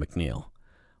not," said McNeil.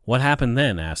 "What happened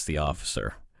then?" asked the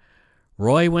officer.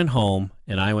 "Roy went home,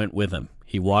 and I went with him.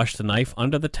 He washed the knife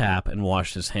under the tap and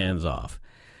washed his hands off.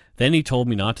 Then he told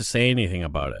me not to say anything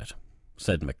about it,"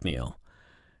 said McNeil.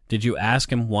 "Did you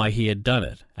ask him why he had done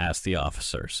it?" asked the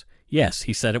officers. "Yes,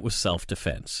 he said it was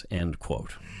self-defense." End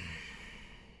quote.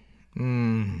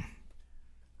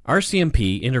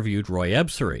 RCMP interviewed Roy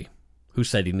Ebsary, who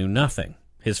said he knew nothing.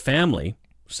 His family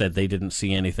said they didn't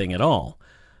see anything at all.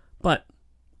 But,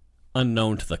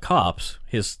 unknown to the cops,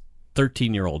 his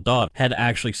 13-year-old daughter had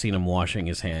actually seen him washing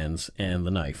his hands and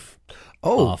the knife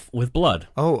off with blood.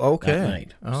 Oh, okay. That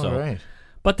night. All right.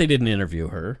 But they didn't interview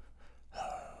her.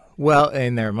 Well,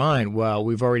 in their mind, well,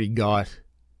 we've already got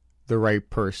the right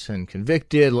person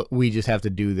convicted. We just have to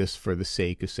do this for the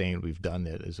sake of saying we've done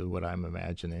it, is what I'm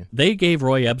imagining. They gave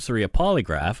Roy Ebsary a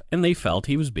polygraph, and they felt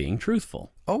he was being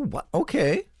truthful. Oh,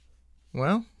 okay.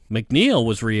 Well, McNeil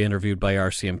was re-interviewed by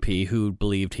RCMP, who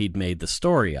believed he'd made the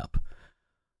story up.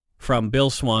 From Bill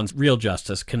Swan's Real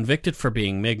Justice, convicted for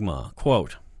being Mi'kmaq,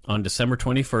 quote, "On December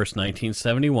 21st,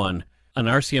 1971, an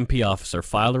RCMP officer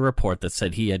filed a report that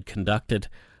said he had conducted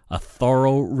a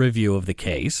thorough review of the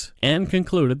case and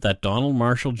concluded that Donald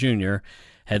Marshall Jr.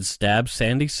 had stabbed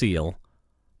Sandy Seal.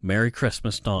 Merry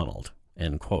Christmas, Donald."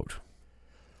 End quote.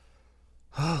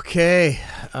 Okay.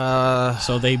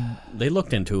 So they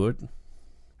looked into it.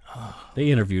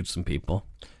 They interviewed some people.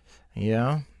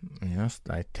 Yeah. Yes,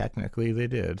 technically they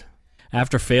did.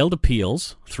 After failed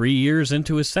appeals, 3 years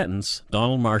into his sentence,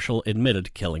 Donald Marshall admitted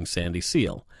to killing Sandy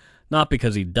Seal. Not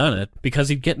because he'd done it, because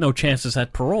he'd get no chances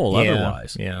at parole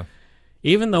otherwise. Yeah.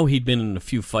 Even though he'd been in a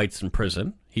few fights in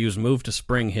prison, he was moved to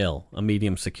Spring Hill, a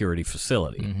medium security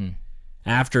facility. Mm-hmm.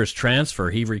 After his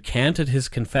transfer, he recanted his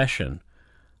confession,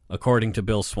 according to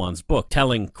Bill Swan's book,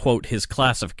 telling, quote, his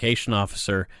classification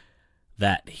officer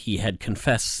that he had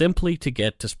confessed simply to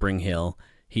get to Spring Hill.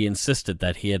 He insisted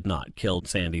that he had not killed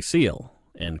Sandy Seal,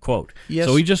 end quote. Yes.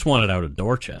 So he just wanted out of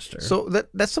Dorchester. So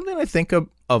that's something I think of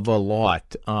a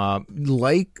lot.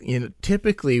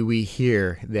 Typically we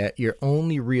hear that your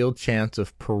only real chance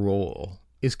of parole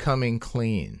is coming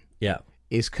clean. Yeah.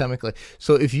 Is coming clean.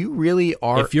 So if you really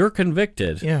are... If you're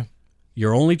convicted... Yeah.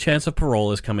 Your only chance of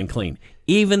parole is coming clean,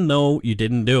 even though you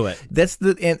didn't do it. That's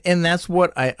and that's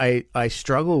what I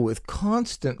struggle with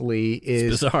constantly. Is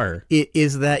it's bizarre.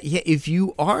 Is that if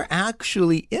you are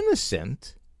actually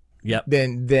innocent, yep,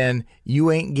 then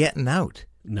you ain't getting out.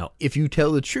 No. If you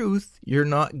tell the truth, you're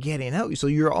not getting out. So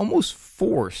you're almost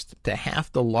forced to have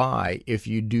to lie if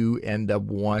you do end up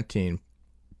wanting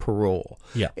parole.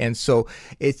 Yeah. And so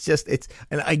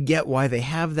and I get why they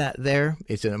have that there.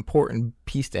 It's an important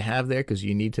piece to have there because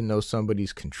you need to know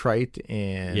somebody's contrite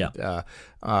and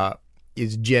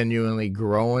is genuinely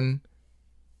growing,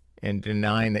 and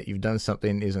denying that you've done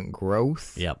something isn't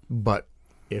growth. Yep. But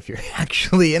if you're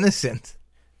actually innocent,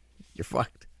 you're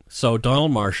fucked. So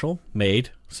Donald Marshall made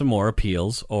some more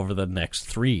appeals over the next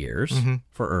 3 years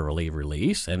for early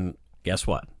release, and guess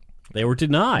what? They were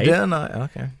denied.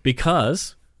 Okay.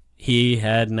 Because he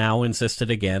had now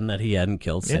insisted again that he hadn't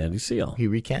killed Sandy Seal. He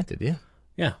recanted, yeah.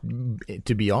 Yeah.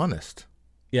 To be honest.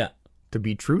 Yeah. To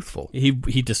be truthful. He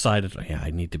decided,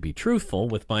 I need to be truthful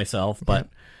with myself, but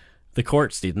the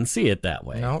courts didn't see it that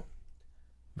way. No.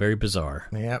 Very bizarre.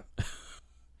 Yep.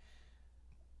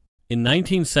 In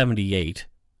 1978,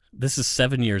 this is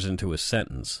 7 years into his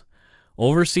sentence,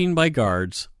 overseen by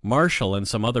guards, Marshall and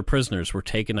some other prisoners were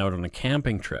taken out on a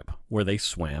camping trip where they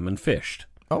swam and fished.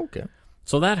 Oh, okay.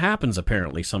 So that happens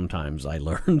apparently sometimes, I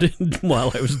learned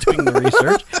while I was doing the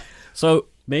research. So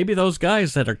maybe those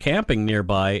guys that are camping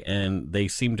nearby and they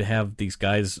seem to have these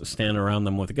guys standing around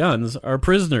them with guns are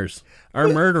prisoners, are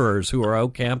murderers who are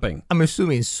out camping. I'm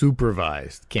assuming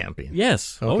supervised camping.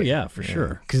 Yes. Okay. Oh, yeah, for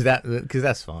sure. Because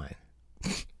that's fine.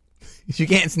 You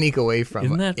can't sneak away from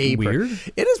Isn't that weird?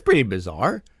 It is pretty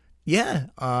bizarre. Yeah.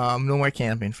 No more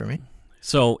camping for me.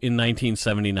 So in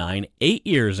 1979, 8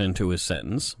 years into his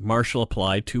sentence, Marshall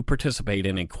applied to participate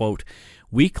in a, quote,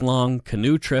 week-long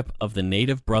canoe trip of the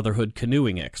Native Brotherhood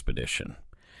canoeing expedition.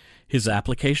 His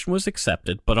application was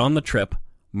accepted, but on the trip,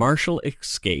 Marshall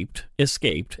escaped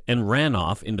and ran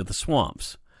off into the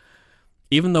swamps.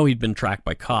 Even though he'd been tracked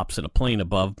by cops in a plane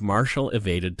above, Marshall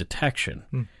evaded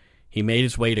detection. He made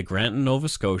his way to Granton, Nova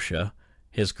Scotia.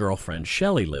 His girlfriend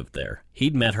Shelley lived there.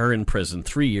 He'd met her in prison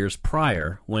 3 years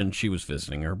prior when she was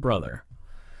visiting her brother.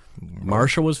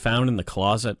 Marshall was found in the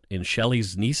closet in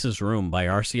Shelley's niece's room by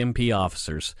RCMP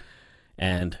officers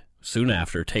and soon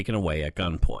after taken away at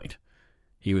gunpoint.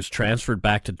 He was transferred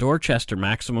back to Dorchester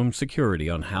Maximum Security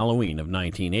on Halloween of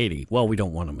 1980. Well, we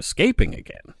don't want him escaping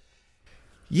again.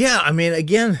 Yeah, I mean,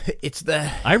 again, it's the...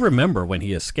 I remember when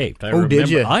he escaped. Did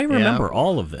you? I remember Yeah.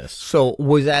 all of this. So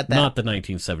was at that... Not the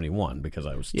 1971, because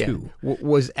I was 2.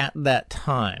 Was at that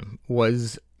time,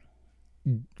 was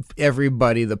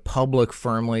everybody, the public,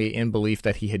 firmly in belief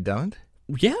that he had done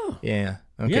it? Yeah. Yeah.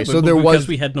 Okay, Yeah, so but there because was...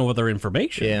 we had no other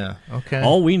information. Yeah, okay.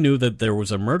 All we knew that there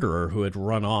was a murderer who had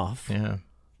run off, Yeah.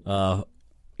 while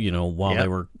Yep. they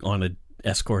were on a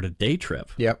escorted day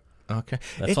trip. Yep. Okay.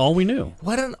 That's all we knew.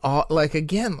 What an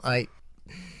again,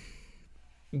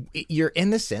 you're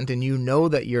innocent and you know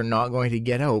that you're not going to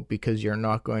get out because you're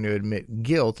not going to admit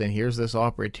guilt, and here's this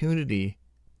opportunity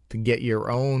to get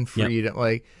your own freedom.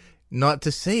 Like, not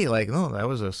to say like, no, that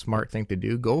was a smart thing to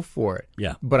do, go for it.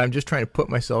 Yeah. But I'm just trying to put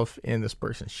myself in this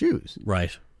person's shoes.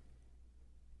 Right.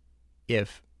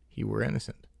 If he were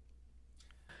innocent.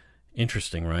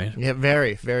 Interesting, right? Yeah,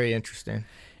 very, very interesting.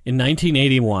 In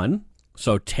 1981,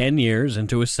 so 10 years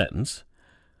into his sentence,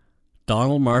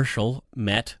 Donald Marshall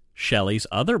met Shelley's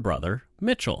other brother,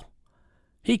 Mitchell.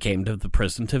 He came to the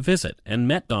prison to visit and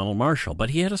met Donald Marshall,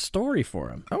 but he had a story for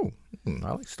him. Oh,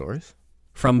 I like stories.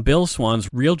 From Bill Swan's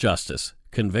Real Justice,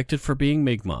 convicted for being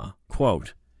Mi'kmaq,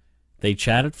 quote, they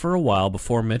chatted for a while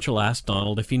before Mitchell asked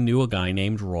Donald if he knew a guy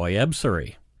named Roy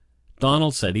Ebsary.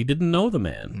 Donald said he didn't know the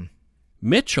man.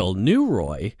 Mitchell knew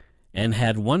Roy and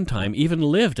had one time even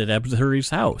lived at Ebsary's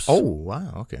house. Oh,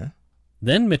 wow, okay.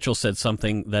 Then Mitchell said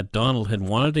something that Donald had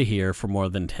wanted to hear for more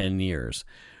than 10 years.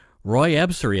 Roy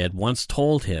Ebsary had once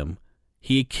told him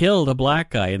he killed a black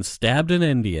guy and stabbed an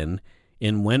Indian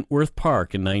in Wentworth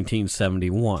Park in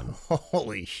 1971.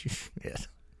 Holy shit.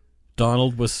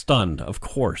 Donald was stunned, of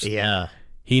course. Yeah.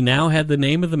 He now had the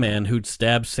name of the man who'd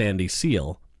stabbed Sandy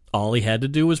Seal. All he had to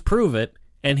do was prove it,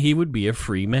 and he would be a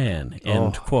free man.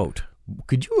 End quote.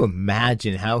 Could you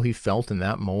imagine how he felt in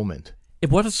that moment?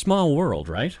 What a small world,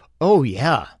 right? Oh,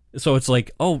 yeah. So it's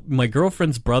like, oh, my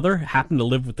girlfriend's brother happened to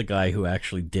live with the guy who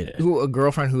actually did it. A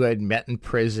girlfriend who had met in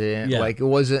prison. Yeah. Like, it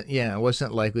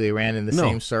wasn't like they ran in the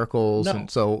same circles. No.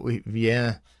 And so,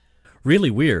 yeah.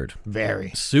 Really weird.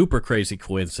 Very. Super crazy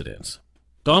coincidence.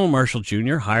 Donald Marshall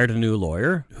Jr. hired a new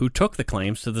lawyer who took the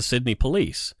claims to the Sydney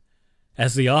police.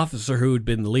 As the officer who had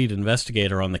been the lead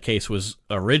investigator on the case was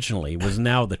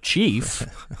now the chief,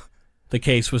 the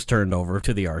case was turned over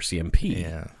to the RCMP.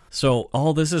 Yeah. So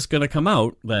all this is going to come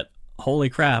out that, holy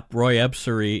crap, Roy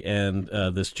Ebsary and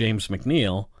this James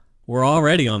McNeil were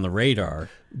already on the radar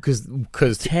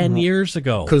Because 10 years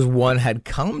ago. Because one had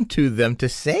come to them to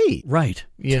say. Right.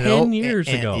 10 know, years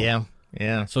ago. Yeah.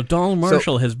 Yeah. So Donald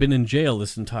Marshall has been in jail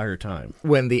this entire time.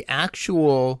 When the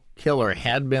actual killer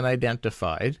had been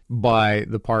identified by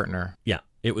the partner. Yeah,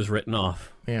 it was written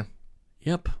off. Yeah.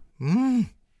 Yep.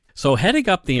 So heading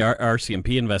up the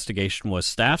RCMP investigation was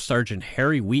Staff Sergeant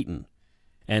Harry Wheaton.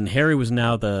 And Harry was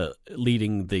now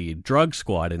leading the drug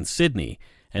squad in Sydney.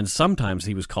 And sometimes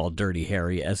he was called Dirty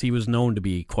Harry, as he was known to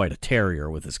be quite a terrier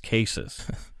with his cases.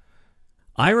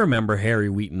 I remember Harry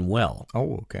Wheaton well.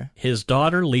 Oh, okay. His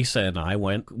daughter Lisa and I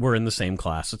were in the same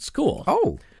class at school.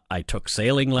 Oh. I took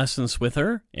sailing lessons with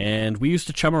her, and we used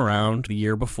to chum around the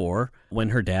year before when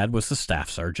her dad was the staff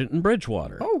sergeant in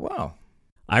Bridgewater. Oh, wow.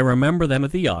 I remember them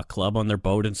at the yacht club on their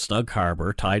boat in Snug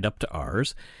Harbor, tied up to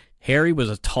ours. Harry was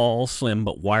a tall, slim,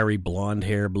 but wiry,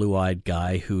 blonde-haired, blue-eyed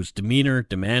guy whose demeanor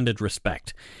demanded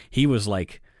respect. He was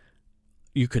like,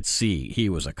 you could see he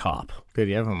was a cop. Did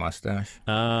he have a mustache?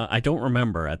 I don't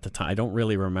remember at the time. I don't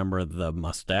really remember the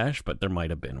mustache, but there might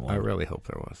have been one. I really hope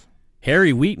there was.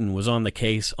 Harry Wheaton was on the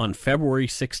case on February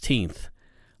 16th,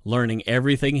 learning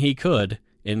everything he could,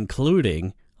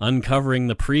 including uncovering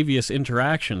the previous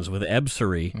interactions with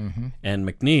Ebsary and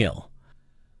McNeil.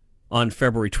 On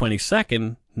February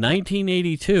 22nd,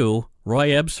 1982, Roy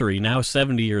Ebsary, now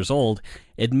 70 years old,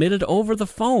 admitted over the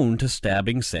phone to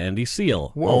stabbing Sandy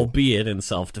Seal, albeit in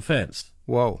self-defense.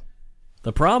 Whoa.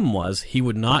 The problem was he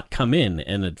would not come in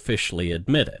and officially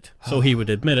admit it. So he would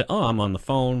admit it, I'm on the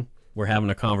phone, we're having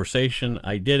a conversation,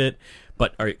 I did it,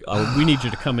 but we need you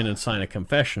to come in and sign a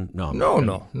confession. No, I'm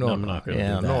not going to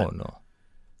do that. No.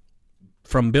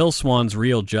 From Bill Swan's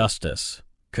Real Justice,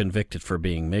 convicted for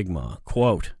being Mi'kmaq,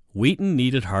 quote, Wheaton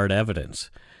needed hard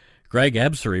evidence. Greg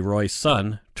Ebsary, Roy's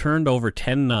son, turned over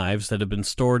 10 knives that had been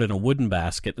stored in a wooden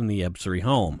basket in the Ebsary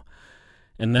home.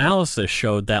 Analysis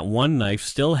showed that one knife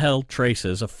still held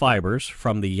traces of fibers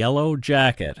from the yellow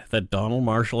jacket that Donald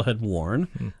Marshall had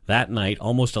worn that night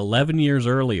almost 11 years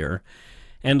earlier,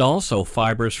 and also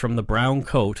fibers from the brown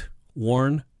coat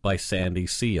worn by Sandy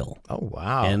Seal. Oh,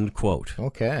 wow. End quote.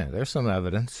 Okay, there's some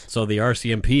evidence. So the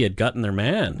RCMP had gotten their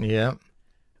man. Yeah.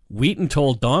 Wheaton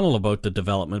told Donald about the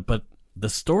development, but the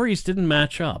stories didn't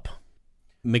match up.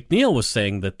 McNeil was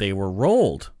saying that they were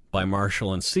rolled by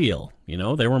Marshall and Seal. You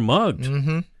know, they were mugged.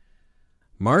 Mm-hmm.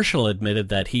 Marshall admitted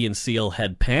that he and Seal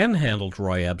had panhandled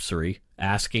Roy Ebsary,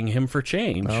 asking him for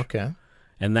change. Okay.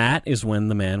 And that is when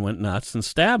the man went nuts and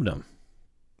stabbed him.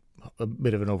 A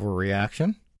bit of an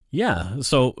overreaction. Yeah,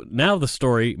 so now the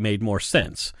story made more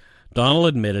sense. Donald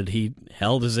admitted he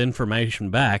held his information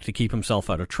back to keep himself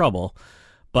out of trouble,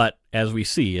 but as we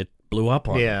see, it blew up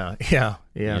on him. Yeah.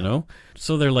 You know?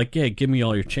 So they're like, yeah, give me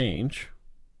all your change.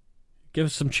 Give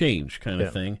us some change kind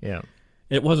of thing. Yeah.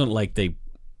 It wasn't like they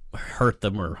hurt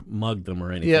them or mugged them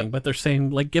or anything, but they're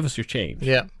saying, like, give us your change.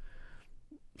 Yeah.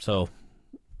 So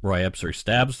Roy Ebsary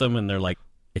stabs them, and they're like,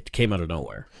 it came out of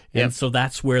nowhere. Yeah. And so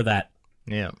that's where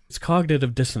it's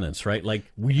cognitive dissonance, right? Like,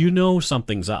 you know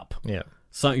something's up. Yeah.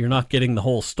 So you're not getting the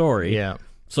whole story. Yeah.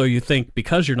 So you think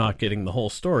because you're not getting the whole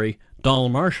story,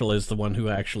 Donald Marshall is the one who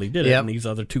actually did it, and these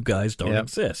other two guys don't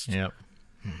exist. Yep.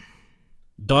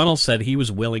 Donald said he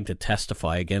was willing to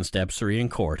testify against Ebsary in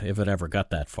court if it ever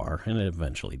got that far, and it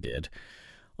eventually did.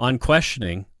 On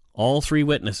questioning, all three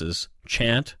witnesses,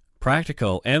 Chant,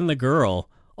 Practico, and the girl,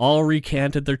 all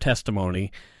recanted their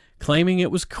testimony, claiming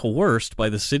it was coerced by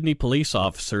the Sydney police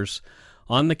officers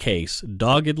on the case,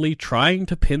 doggedly trying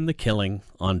to pin the killing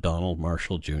on Donald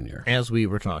Marshall Jr. As we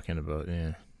were talking about,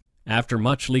 yeah. After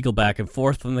much legal back and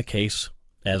forth on the case,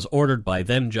 as ordered by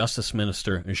then Justice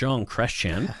Minister Jean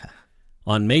Chrétien,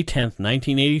 on May 10th,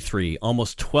 1983,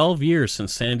 almost 12 years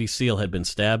since Sandy Seal had been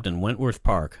stabbed in Wentworth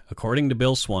Park, according to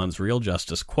Bill Swan's Real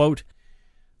Justice, quote,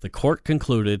 the court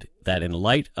concluded that in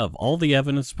light of all the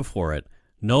evidence before it,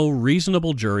 no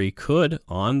reasonable jury could,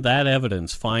 on that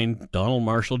evidence, find Donald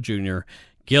Marshall Jr.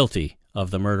 guilty of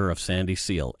the murder of Sandy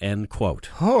Seal, end quote.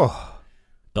 Oh.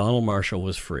 Donald Marshall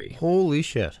was free. Holy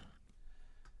shit.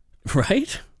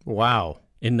 Right? Wow.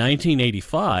 In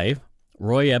 1985,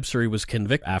 Roy Ebsary was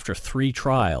convicted after 3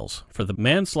 trials for the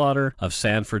manslaughter of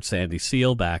Sanford Sandy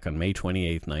Seal back on May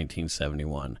 28,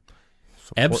 1971.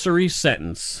 Ebsary's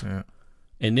sentence,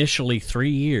 initially 3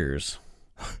 years,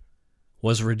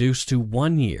 was reduced to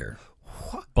 1 year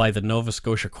by the Nova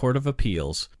Scotia Court of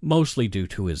Appeals, mostly due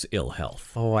to his ill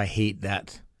health. Oh, I hate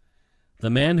that. The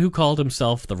man who called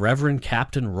himself the Reverend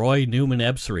Captain Roy Newman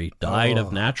Ebsary died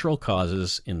of natural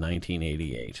causes in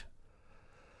 1988.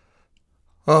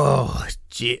 Oh,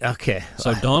 gee, okay.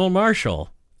 So Donald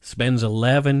Marshall spends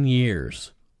 11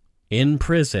 years in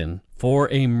prison for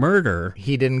a murder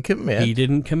he didn't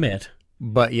commit.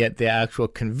 But yet the actual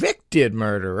convicted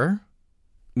murderer,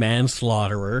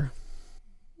 manslaughterer,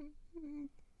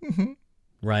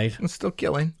 right? And still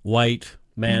killing. White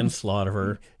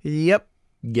manslaughterer. Yep.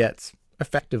 Gets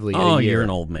effectively a year. Oh, you're an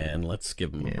old man. Let's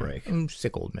give him a break. I'm a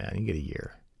sick old man. You get a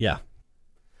year. Yeah.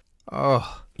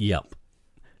 Oh. Yep.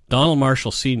 Donald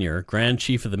Marshall Sr., Grand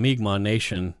Chief of the Mi'kmaq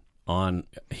Nation, on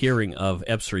hearing of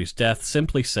Ebsary's death,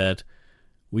 simply said,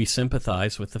 we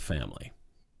sympathize with the family.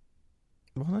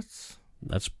 Well,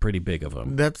 that's pretty big of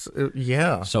him. That's,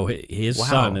 yeah. So his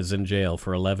son is in jail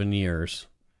for 11 years.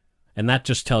 And that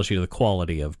just tells you the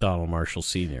quality of Donald Marshall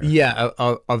Sr. Yeah,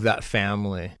 of that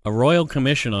family. A royal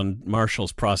commission on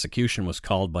Marshall's prosecution was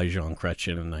called by Jean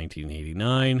Chrétien in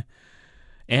 1989.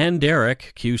 Anne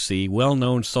Derrick, QC,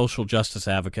 well-known social justice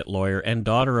advocate, lawyer, and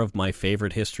daughter of my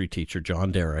favorite history teacher,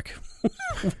 John Derrick.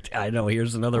 I know,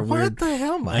 here's another weird... What the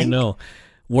hell, Mike? I know.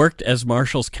 Worked as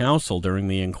Marshall's counsel during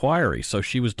the inquiry, so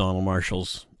she was Donald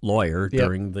Marshall's lawyer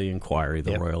during the inquiry,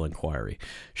 the royal inquiry.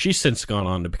 She's since gone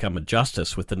on to become a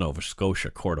justice with the Nova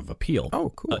Scotia Court of Appeal. Oh,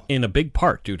 cool. In a big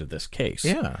part due to this case.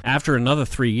 Yeah. After another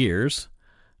 3 years,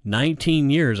 19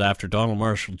 years after Donald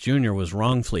Marshall Jr. was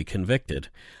wrongfully convicted,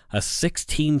 a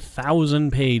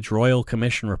 16,000-page Royal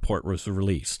Commission report was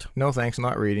released. No thanks,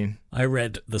 not reading. I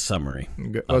read the summary.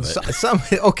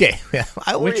 Okay.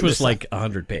 Yeah, which was like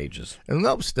 100 pages.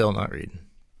 Nope, still not reading.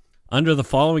 Under the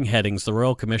following headings, the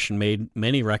Royal Commission made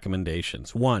many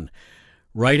recommendations. 1.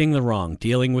 Righting the wrong,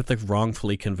 dealing with the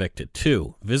wrongfully convicted.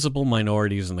 2. Visible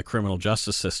minorities in the criminal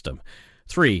justice system.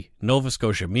 3. Nova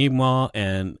Scotia Mi'kmaq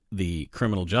and the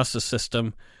criminal justice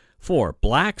system. 4.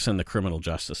 Blacks in the criminal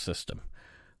justice system.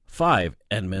 5.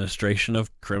 Administration of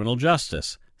criminal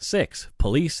justice. 6.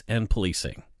 Police and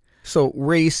policing. So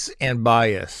race and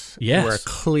bias were a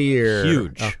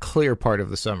clear part of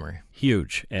the summary.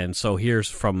 Huge. And so here's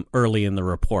from early in the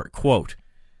report, quote,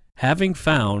 having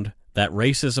found that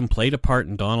racism played a part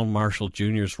in Donald Marshall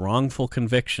Jr.'s wrongful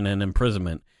conviction and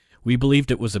imprisonment, we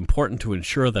believed it was important to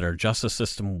ensure that our justice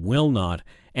system will not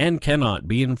and cannot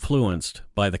be influenced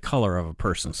by the color of a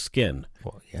person's skin.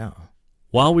 Well, yeah.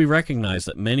 While we recognize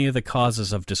that many of the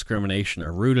causes of discrimination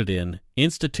are rooted in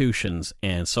institutions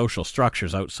and social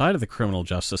structures outside of the criminal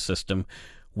justice system,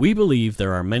 We believe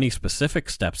there are many specific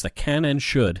steps that can and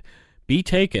should be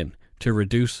taken to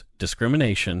reduce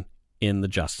discrimination in the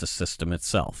justice system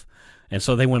itself. And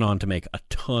so they went on to make a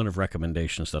ton of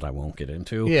recommendations that I won't get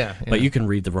into. Yeah. But you can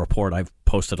read the report. I've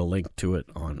posted a link to it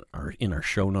in our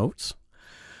show notes.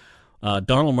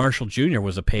 Donald Marshall Jr.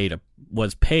 was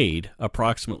paid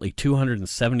approximately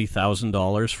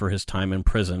 $270,000 for his time in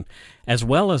prison, as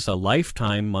well as a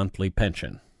lifetime monthly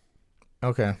pension.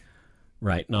 Okay.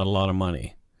 Right, not a lot of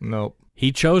money. Nope.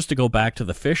 He chose to go back to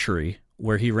the fishery,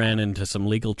 where he ran into some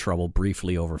legal trouble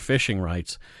briefly over fishing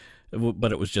rights,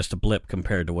 but it was just a blip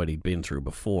compared to what he'd been through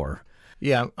before.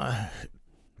 Yeah.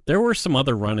 There were some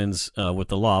other run-ins with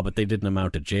the law, but they didn't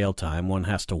amount to jail time. One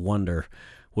has to wonder,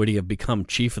 would he have become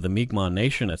chief of the Mi'kmaq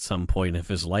Nation at some point if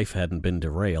his life hadn't been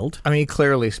derailed? I mean,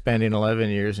 clearly spending 11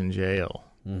 years in jail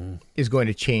is going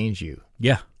to change you.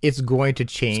 Yeah. It's going to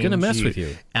change you. It's going to mess with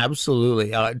you.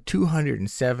 Absolutely.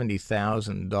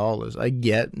 $270,000. I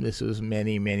get this was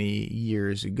many, many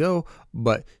years ago,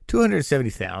 but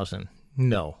 $270,000,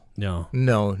 no. No.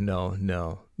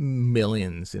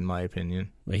 Millions, in my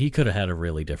opinion. He could have had a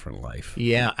really different life.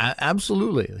 Yeah,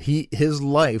 absolutely. His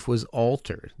life was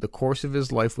altered. The course of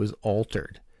his life was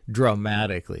altered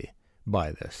dramatically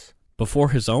by this. Before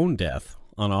his own death,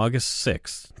 on August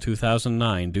 6,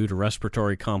 2009, due to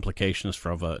respiratory complications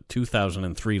from a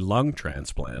 2003 lung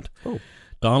transplant,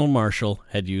 Donald Marshall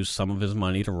had used some of his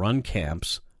money to run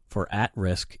camps for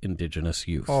at-risk Indigenous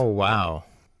youth. Oh, wow.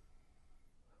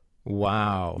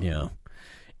 Wow. Yeah.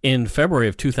 In February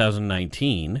of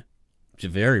 2019,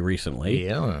 very recently,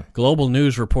 Global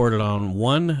News reported on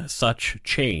one such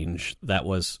change that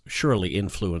was surely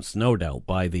influenced, no doubt,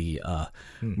 by the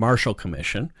Marshall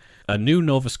Commission, a new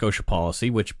Nova Scotia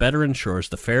policy which better ensures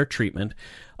the fair treatment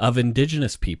of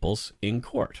Indigenous peoples in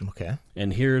court. Okay.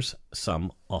 And here's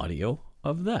some audio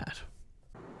of that.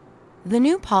 The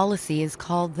new policy is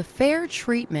called the Fair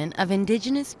Treatment of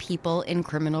Indigenous People in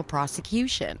Criminal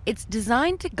Prosecution. It's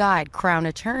designed to guide Crown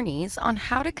attorneys on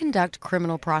how to conduct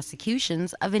criminal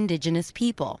prosecutions of Indigenous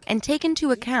people and take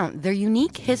into account their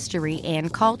unique history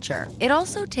and culture. It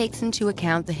also takes into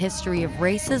account the history of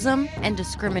racism and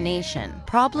discrimination,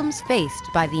 problems faced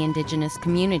by the Indigenous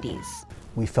communities.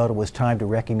 We felt it was time to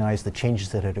recognize the changes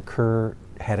that had occurred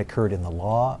in the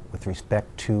law with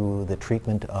respect to the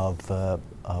treatment of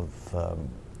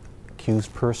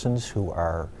accused persons who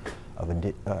are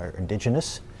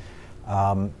Indigenous,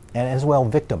 and as well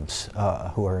victims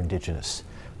who are Indigenous,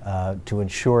 to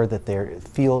ensure that they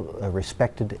feel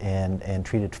respected and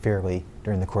treated fairly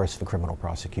during the course of a criminal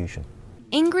prosecution.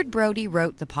 Ingrid Brody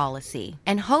wrote the policy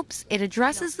and hopes it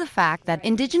addresses the fact that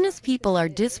Indigenous people are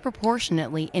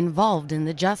disproportionately involved in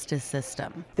the justice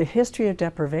system. The history of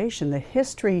deprivation, the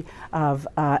history of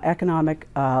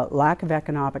lack of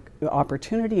economic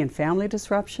opportunity and family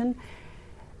disruption,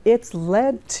 it's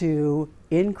led to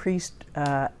increased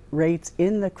rates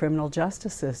in the criminal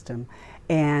justice system.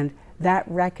 And that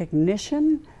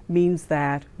recognition means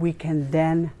that we can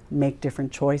then make different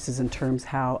choices in terms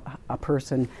how a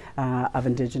person of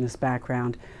Indigenous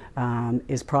background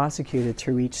is prosecuted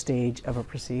through each stage of a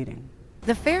proceeding.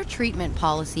 The Fair Treatment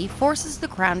policy forces the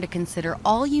Crown to consider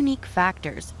all unique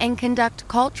factors and conduct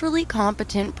culturally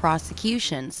competent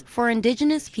prosecutions for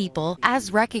Indigenous people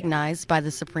as recognized by the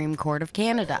Supreme Court of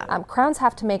Canada. Crowns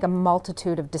have to make a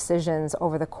multitude of decisions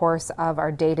over the course of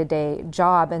our day-to-day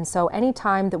job, and so any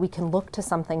time that we can look to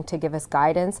something to give us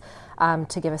guidance,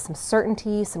 to give us some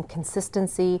certainty, some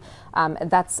consistency,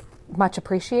 that's much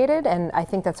appreciated, and I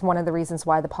think that's one of the reasons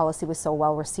why the policy was so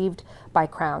well received by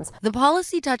Crowns. The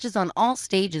policy touches on all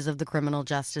stages of the criminal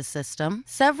justice system.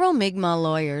 Several Mi'kmaq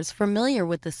lawyers familiar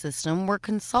with the system were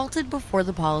consulted before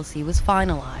the policy was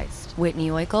finalized. Whitney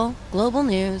Oikel, Global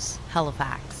News,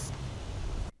 Halifax.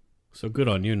 So good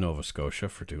on you, Nova Scotia,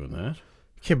 for doing that.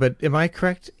 Okay, but am I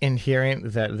correct in hearing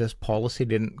that this policy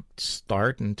didn't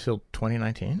start until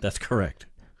 2019? That's correct.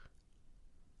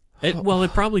 It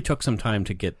probably took some time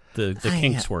to get the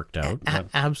kinks worked out.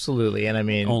 Absolutely, and I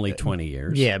mean only 20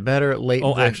 years. Yeah, better late.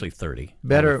 Actually 30.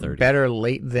 Better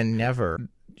late than never.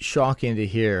 Shocking to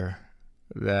hear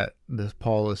that this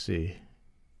policy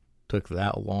took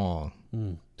that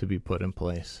long to be put in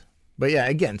place. But yeah,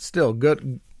 again, still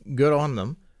good on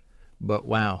them. But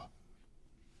wow.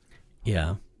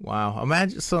 Yeah. Wow.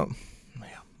 Imagine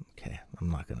okay,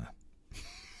 I'm not gonna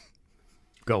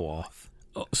go off.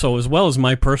 So as well as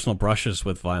my personal brushes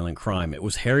with violent crime, it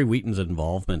was Harry Wheaton's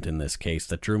involvement in this case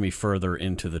that drew me further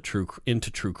into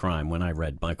true crime when I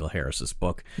read Michael Harris's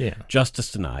book,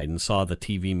 Justice Denied, and saw the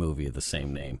TV movie of the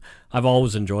same name. I've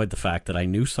always enjoyed the fact that I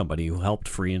knew somebody who helped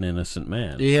free an innocent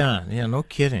man. Yeah, no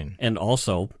kidding. And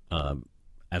also,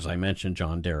 as I mentioned,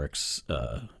 John Derek's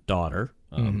daughter.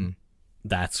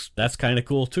 That's kind of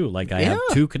cool too. Like I have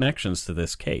two connections to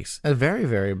this case. Very,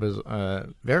 very,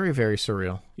 very, very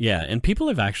surreal. Yeah, and people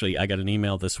have actually. I got an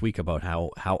email this week about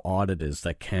how odd it is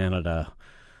that Canada.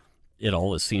 It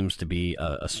always seems to be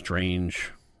a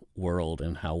strange world,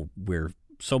 and how we're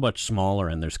so much smaller,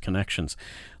 and there's connections.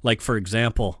 Like for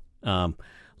example,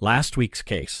 last week's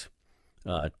case,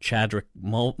 Chadwick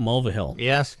Mulvihill.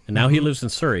 Yes, and now he lives in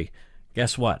Surrey.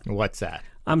 Guess what? What's that?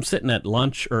 I'm sitting at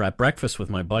lunch or at breakfast with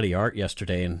my buddy Art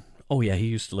yesterday, and oh yeah, he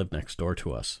used to live next door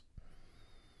to us.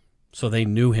 So they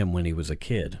knew him when he was a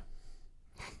kid.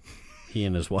 He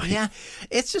and his wife. Yeah,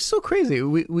 it's just so crazy.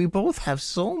 We both have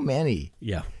so many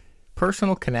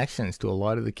personal connections to a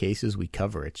lot of the cases we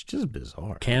cover. It's just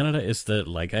bizarre. Canada is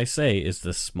like I say, is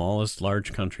the smallest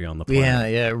large country on the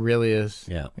planet. Yeah, it really is.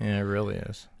 Yeah, it really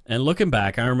is. And looking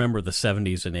back, I remember the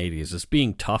 70s and 80s as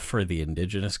being tough for the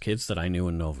Indigenous kids that I knew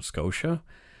in Nova Scotia.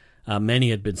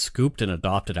 Many had been scooped and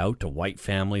adopted out to white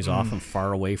families, often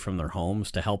far away from their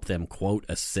homes, to help them, quote,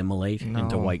 assimilate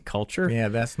into white culture. Yeah,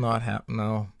 that's not happening.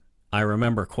 No. I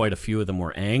remember quite a few of them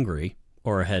were angry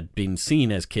or had been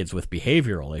seen as kids with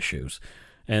behavioral issues,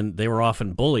 and they were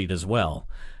often bullied as well.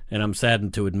 And I'm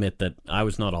saddened to admit that I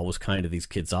was not always kind to these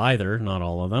kids either, not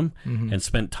all of them, and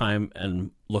spent time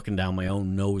and looking down my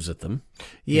own nose at them.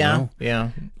 Yeah.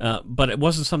 But it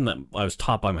wasn't something that I was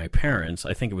taught by my parents.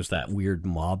 I think it was that weird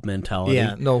mob mentality.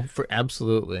 Yeah, no,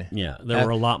 absolutely. Yeah, there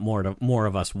were a lot more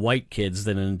of us white kids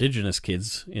than Indigenous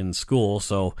kids in school,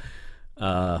 so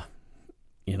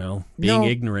being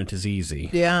ignorant is easy.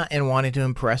 Yeah, and wanting to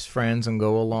impress friends and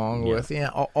go along with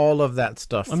all of that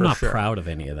stuff. I'm not proud of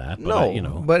any of that.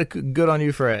 But but good on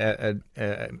you for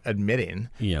admitting.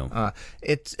 And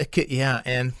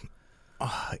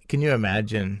can you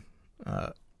imagine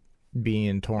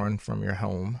being torn from your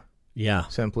home? Yeah,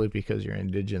 simply because you're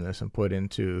Indigenous and put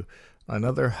into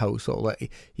another household.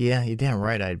 You're damn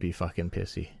right. I'd be fucking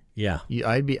pissy. Yeah,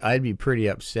 I'd be pretty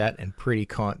upset and pretty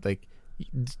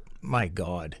my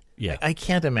God. Yeah. I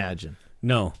can't imagine.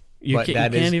 No. You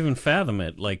can't even fathom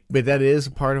it. But that is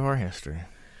a part of our history.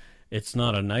 It's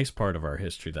not a nice part of our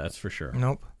history, that's for sure.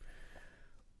 Nope.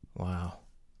 Wow.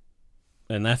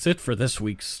 And that's it for this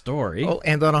week's story. Oh,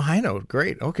 and on a high note.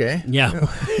 Great. Okay. Yeah.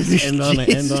 End on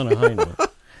a high note.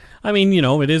 I mean,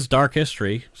 it is dark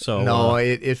history, so... No,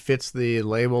 it fits the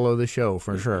label of the show,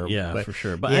 for sure. Yeah, for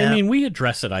sure. But, I mean, we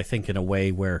address it, I think, in a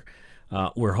way where...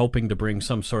 we're hoping to bring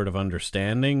some sort of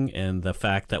understanding, and the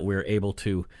fact that we're able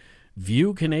to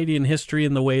view Canadian history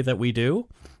in the way that we do.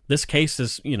 This case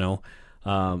is,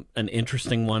 an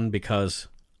interesting one because,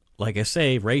 like I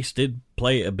say, race did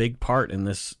play a big part in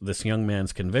this young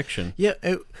man's conviction. Yeah,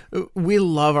 we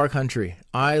love our country.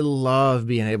 I love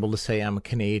being able to say I'm a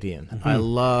Canadian. I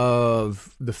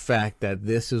love the fact that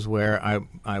this is where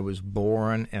I was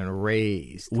born and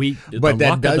raised. But the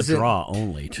luck of the draw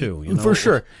only, too. For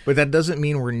sure. But that doesn't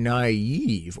mean we're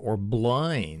naive or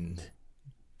blind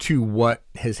to what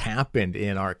has happened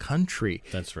in our country.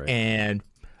 That's right. And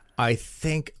I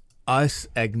think us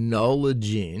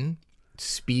acknowledging,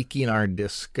 speaking our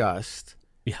disgust,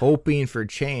 hoping for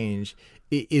change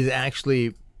is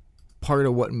actually part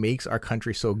of what makes our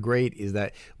country so great, is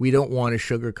that we don't want to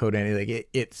sugarcoat anything.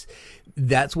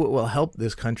 That's what will help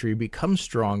this country become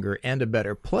stronger and a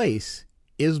better place,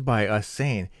 is by us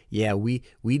saying, yeah, we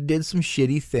did some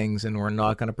shitty things, and we're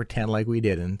not going to pretend like we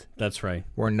didn't. That's right.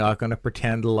 We're not going to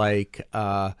pretend like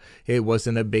it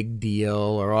wasn't a big deal,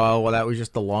 or, oh, well, that was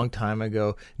just a long time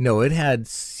ago. No, it had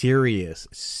serious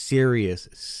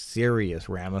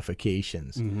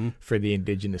ramifications for the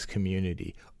Indigenous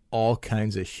community. All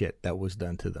kinds of shit that was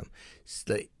done to them.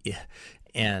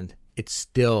 And it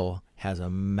still has a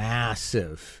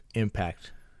massive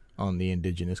impact on the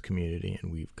Indigenous community,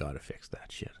 and we've got to fix that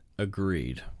shit.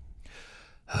 Agreed.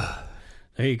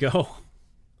 There you go.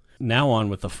 Now on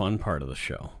with the fun part of the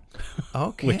show.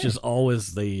 Okay. Which is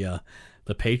always the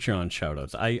Patreon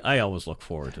shoutouts. I always look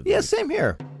forward to that. Yeah, same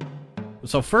here.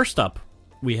 So first up,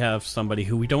 we have somebody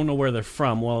who we don't know where they're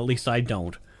from. Well, at least I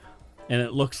don't. And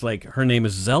it looks like her name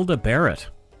is Zelda Barrett.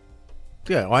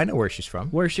 Yeah, well, I know where she's from.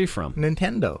 Where's she from?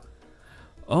 Nintendo.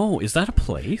 Oh, is that a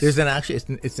place? It's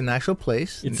an actual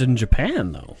place. It's in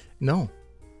Japan, though. No.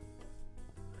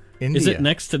 India. Is it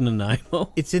next to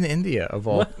Nanaimo? It's in India, of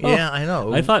all. Well, yeah, I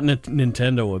know. I thought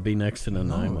Nintendo would be next to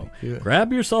Nanaimo. No,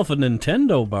 grab yourself a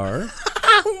Nintendo bar.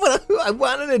 I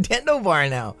want a Nintendo bar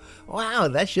now. Wow,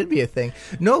 that should be a thing.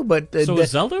 No, but so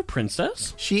is Zelda a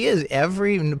princess? She is.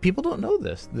 People don't know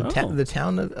this. The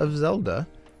town of Zelda.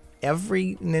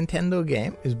 Every Nintendo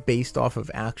game is based off of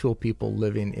actual people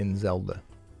living in Zelda.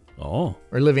 Oh.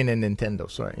 Or living in Nintendo,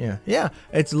 sorry. Yeah. Yeah,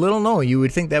 it's little known. You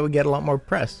would think that would get a lot more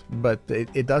press, but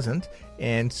it doesn't.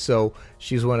 And so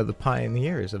she's one of the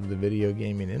pioneers of the video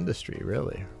gaming industry,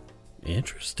 really.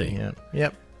 Interesting. Yeah.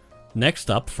 Yep.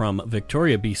 Next up from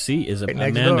Victoria, BC is Right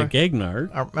next Amanda door.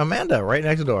 Gagnard. Amanda, right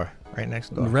next door. Right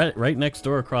next door. Right next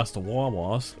door across the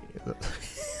Wawas.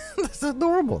 That's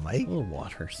adorable, Mike. Little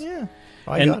waters. Yeah.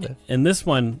 I got it. And this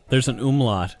one, there's an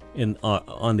umlaut in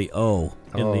on the O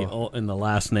in the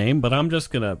last name, but I'm just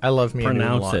gonna I love me an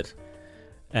pronounce umlaut. it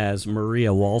as Maria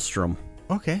Wallstrom.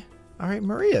 Okay. All right,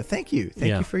 Maria, thank you.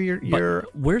 Thank you for your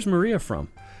But where's Maria from?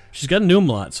 She's got an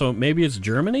umlaut, so maybe it's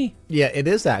Germany? Yeah, it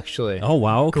is actually. Oh,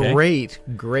 wow, okay.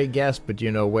 Great guess, but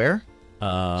you know where?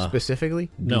 Specifically?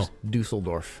 No.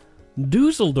 Dusseldorf.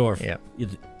 Dusseldorf. Yeah.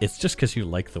 It's just because you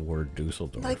like the word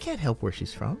Dusseldorf. I can't help where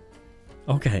she's from.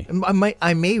 Okay.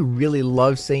 I may really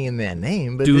love saying that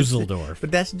name, but Dusseldorf.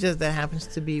 that happens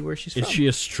to be where she's from. Is she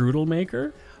a strudel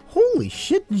maker? Holy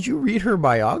shit! Did you read her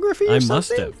biography? Or I something?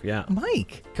 must have, yeah.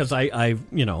 Mike. Because I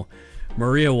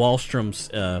Maria Wallstrom's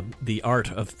The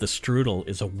Art of the Strudel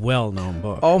is a well-known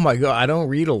book. Oh my god, I don't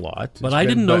read a lot. But I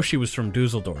didn't know she was from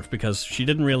Dusseldorf because she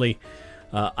didn't really.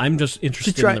 I'm just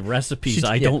interested in the recipes.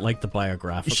 I don't like the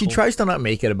biographical. She tries to not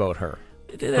make it about her.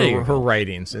 Her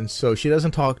writings, and so she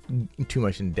doesn't talk too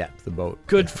much in depth about.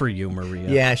 Good for you, Maria.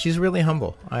 Yeah, she's really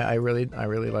humble. I really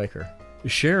like her.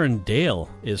 Sharon Dale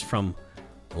is from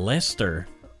Leicester,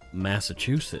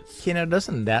 Massachusetts. You know,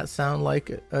 doesn't that sound like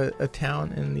a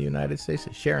town in the United States?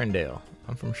 Sharondale.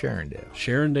 I'm from Sharondale.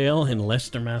 Sharondale in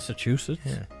Leicester, Massachusetts.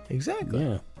 Yeah, exactly.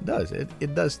 Yeah, it does.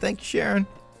 It does. Thank you, Sharon.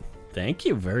 Thank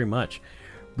you very much,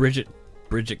 Bridget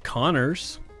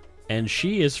Connors, and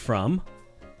she is from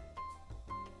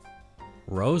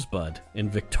Rosebud in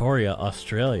Victoria,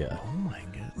 Australia. Oh my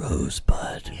god,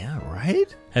 Rosebud. Yeah,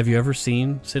 right. Have you ever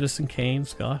seen Citizen Kane,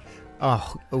 Scott?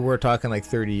 Oh, we're talking like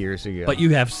 30 years ago. But you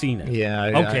have seen it.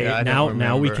 Yeah. Okay. I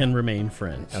now we can remain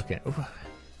friends. Okay.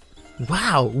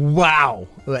 Wow.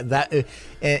 That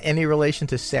any relation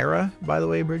to Sarah, by the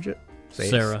way, Bridget?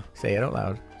 Sarah. Say it out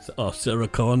loud. Oh, Sarah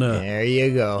Connor. There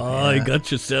you go. Oh, I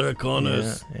got you, Sarah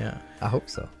Connors. Yeah. I hope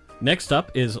so. Next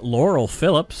up is Laurel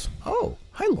Phillips. Oh,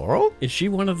 hi, Laurel. Is she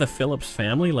one of the Phillips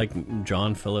family, like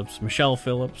John Phillips, Michelle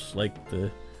Phillips, like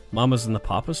the Mamas and the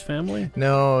Papas family?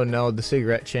 No, the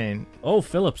cigarette chain. Oh,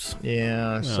 Phillips.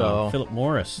 Yeah, Philip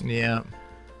Morris. Yeah.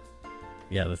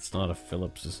 Yeah, that's not a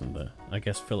Phillips, isn't it? I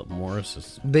guess Philip Morris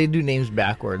is... They do names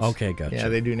backwards. Okay, gotcha. Yeah,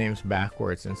 they do names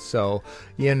backwards. And so,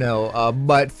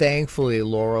 but thankfully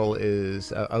Laurel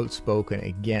is outspoken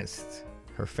against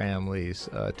her family's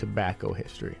tobacco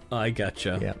history. I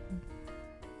gotcha. Yeah.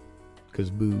 Because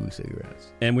boo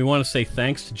cigarettes. And we want to say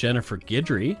thanks to Jennifer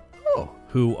Guidry,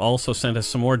 who also sent us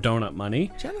some more donut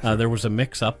money. There was a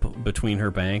mix-up between her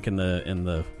bank and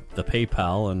the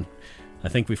PayPal, and I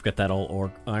think we've got that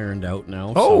all ironed out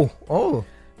now. Oh.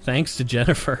 Thanks to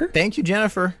Jennifer. Thank you,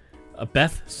 Jennifer.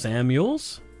 Beth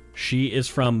Samuels. She is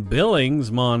from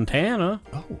Billings, Montana.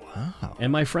 Oh, wow.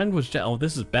 And my friend was...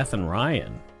 this is Beth and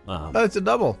Ryan. It's a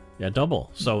double. Yeah,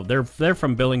 double. So they're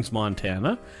from Billings,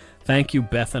 Montana. Thank you,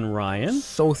 Beth and Ryan.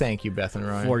 So thank you, Beth and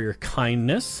Ryan. For your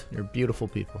kindness. You're beautiful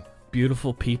people.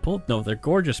 Beautiful people? No, they're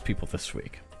gorgeous people this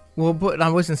week. Well, but I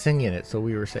wasn't singing it, so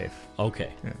we were safe.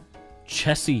 Okay. Yeah.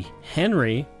 Chessie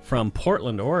Henry from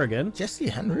Portland, Oregon. Chessie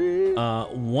Henry.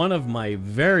 One of my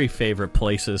very favorite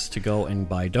places to go and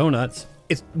buy donuts.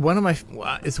 It's one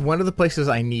of the places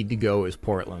I need to go is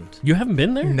Portland. You haven't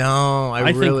been there? No,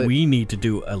 I think we need to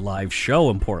do a live show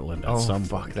in Portland at some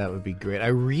point. That would be great. I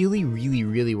really, really,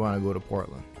 really want to go to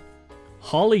Portland.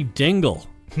 Holly Dingle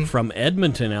from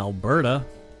Edmonton, Alberta.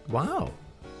 Wow.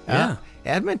 Yeah.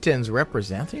 Edmonton's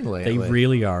representing lately. They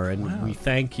really are, and we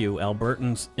thank you,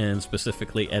 Albertans, and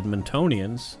specifically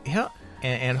Edmontonians. Yeah,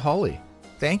 and Holly.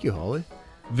 Thank you, Holly.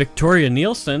 Victoria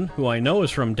Nielsen, who I know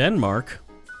is from Denmark.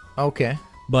 Okay.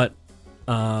 But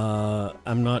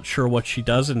I'm not sure what she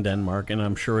does in Denmark, and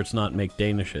I'm sure it's not make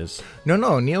Danishes.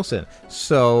 No, Nielsen.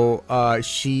 So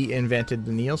she invented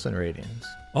the Nielsen ratings.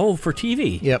 Oh, for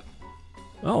TV? Yep.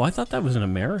 Oh, I thought that was an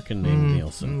American name,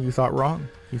 Nielsen. You thought wrong.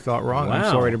 Wow.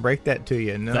 I'm sorry to break that to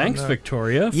you. No, Thanks,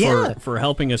 Victoria, for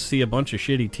helping us see a bunch of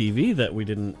shitty TV that we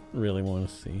didn't really want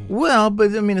to see. Well,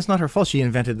 but I mean, it's not her fault. She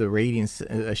invented the ratings.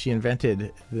 She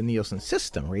invented the Nielsen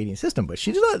rating system. But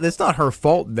it's not her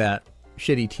fault that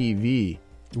shitty TV.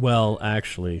 Well,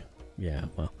 actually, yeah.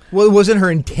 Well, it wasn't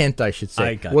her intent, I should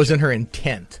say. It wasn't her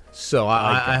intent. So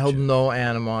I hold no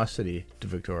animosity to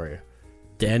Victoria.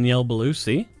 Danielle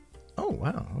Belusi. Oh,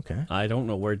 wow. Okay. I don't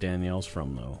know where Danielle's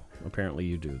from, though. Apparently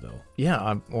you do, though.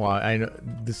 Yeah, well, I know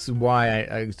this is why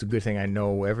it's a good thing I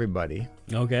know everybody.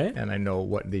 Okay. And I know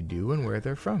what they do and where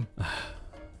they're from.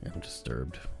 I'm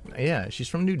disturbed. Yeah, she's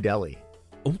from New Delhi.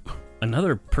 Oh,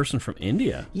 another person from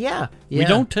India. Yeah. We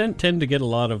don't tend to get a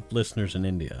lot of listeners in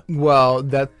India. Well,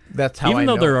 that's how Even I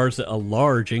though know. there is a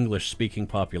large English-speaking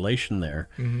population there,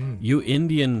 you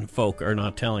Indian folk are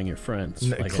not telling your friends.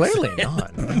 like I Clearly said.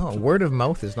 not. No, word of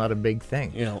mouth is not a big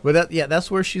thing. You know. But that's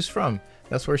where she's from.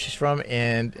 That's where she's from,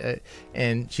 and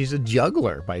she's a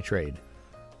juggler by trade.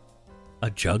 A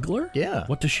juggler? Yeah.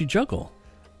 What does she juggle?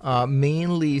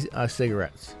 Mainly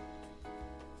cigarettes.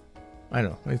 I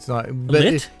know it's not. But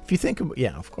Lit? if you think about,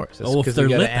 yeah, of course. Oh, if they're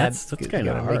lit, that's kind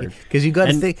of hard. Because you got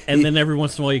to think, And then every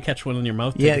once in a while you catch one in your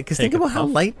mouth. yeah. Because think about how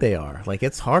light they are. Like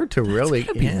it's hard to really. It's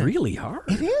gotta be really hard.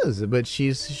 It is, but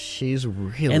she's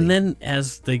really. And then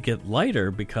as they get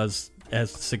lighter, because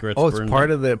as the cigarettes it's burn,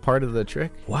 part of the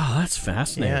trick. wow, that's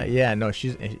fascinating. Yeah. No,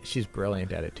 she's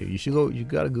brilliant at it too. You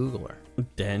got to Google her.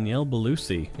 Danielle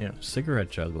Belusi, Yeah. cigarette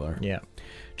juggler. Yeah.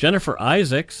 Jennifer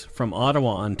Isaacs from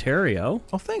Ottawa, Ontario.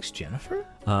 Oh, thanks, Jennifer.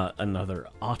 Another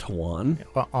Ottawan.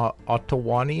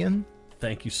 Ottawanian.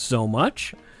 Thank you so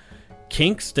much.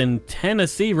 Kingston,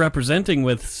 Tennessee, representing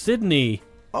with Sydney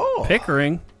Oh,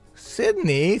 Pickering.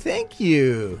 Sydney. Thank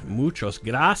you. Muchos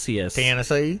gracias.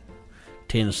 Tennessee.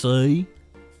 Tennessee.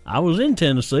 I was in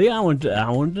Tennessee. I went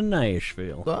to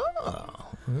Nashville. Oh.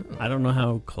 I don't know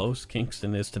how close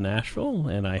Kingston is to Nashville,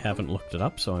 and I haven't looked it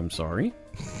up, so I'm sorry.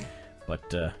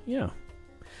 But, yeah.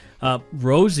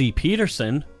 Rosie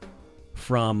Peterson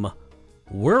from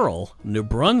Wirral, New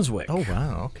Brunswick. Oh,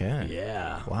 wow. Okay.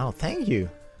 Yeah. Wow. Thank you,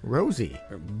 Rosie.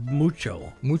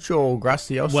 Mucho. Mucho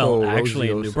gracioso. Well, actually,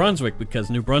 in New Rosioso. Brunswick, because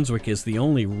New Brunswick is the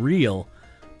only real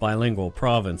bilingual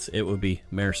province, it would be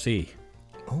merci.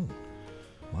 Oh,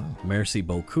 wow. Merci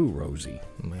beaucoup, Rosie.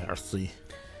 Merci.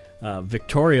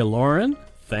 Victoria Lauren.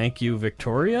 Thank you,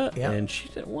 Victoria. Yeah. And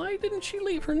why didn't she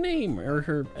leave her name or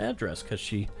her address? Because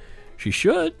she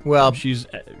should. Well, she's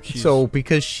So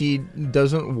because she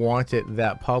doesn't want it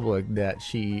that public that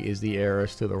she is the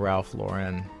heiress to the Ralph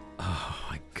Lauren.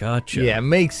 I gotcha. Yeah, it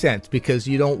makes sense because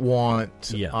you don't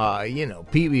want, Yeah.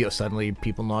 suddenly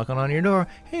people knocking on your door.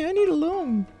 Hey, I need a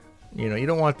loan. You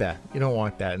don't want that. You don't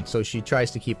want that. And so she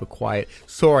tries to keep it quiet.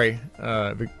 Sorry,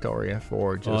 Victoria,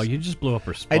 for just... Oh, you just blew up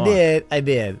her spot. I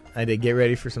did. Get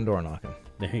ready for some door knocking.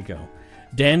 There you go.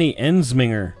 Danny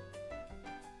Ensminger.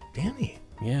 Danny.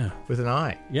 Yeah. With an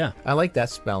I. Yeah. I like that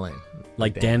spelling.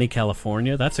 Like Danny,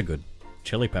 California. That's a good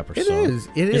Chili Pepper It song. is.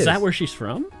 It Is is. that where she's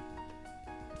from?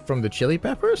 From the Chili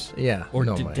Peppers? Yeah. Or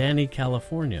no, Mike. Danny,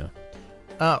 California?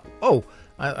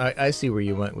 I see where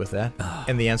you went with that.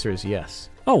 And the answer is yes.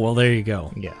 Oh, well, there you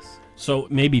go. Yes. So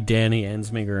maybe Danny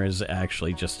Ensminger is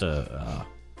actually just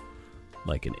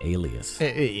like an alias.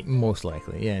 Most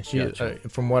likely, yeah. She, Gotcha.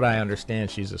 from what I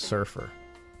understand, she's a surfer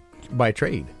by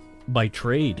trade. By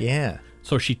trade? Yeah.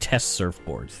 So she tests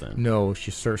surfboards then? No,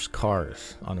 she surfs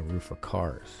cars on the roof of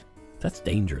cars. That's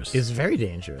dangerous. It's very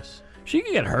dangerous. She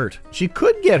could get hurt. She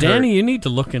could get hurt. Danny, you need to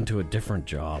look into a different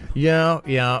job. Yeah.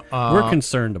 We're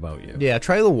concerned about you. Yeah,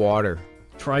 try the water.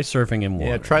 Try surfing in water.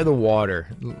 Yeah, try the water.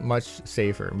 Much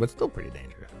safer, but still pretty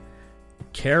dangerous.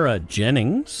 Kara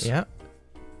Jennings. Yeah.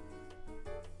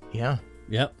 Yeah.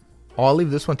 Yep. I'll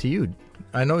leave this one to you.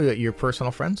 I know that you're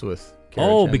personal friends with Kara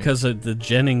Jennings. Because of the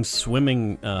Jennings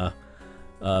swimming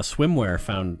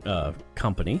swimwear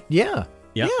company. Yeah.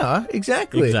 Yeah. Yeah,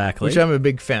 exactly. Exactly. Which I'm a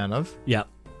big fan of. Yeah.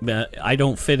 I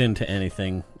don't fit into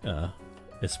anything,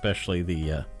 especially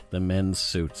the men's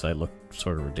suits. I look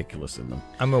sort of ridiculous in them.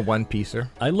 I'm a one-piecer.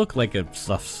 I look like a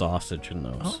stuffed sausage in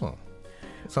those. Oh.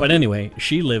 But anyway,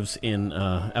 she lives in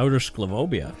outer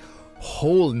Sklavobia.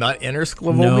 Not inner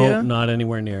Sklavobia? No, not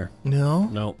anywhere near. No?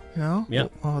 No. No?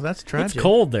 Yep. Oh, that's tragic. It's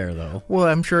cold there, though. Well,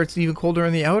 I'm sure it's even colder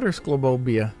in the outer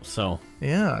Sklavobia. So.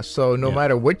 Yeah, so no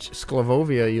matter which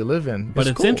Sklavovia you live in, But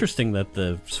it's cool. interesting that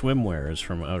the swimwear is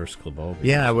from outer Sklavobia.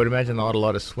 Yeah, I would imagine not a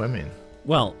lot of swimming.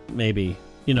 Well, maybe,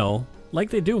 like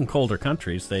they do in colder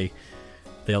countries,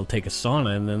 they'll take a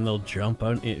sauna and then they'll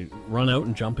run out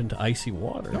and jump into icy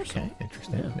water. Okay,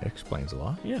 interesting. Yeah. That explains a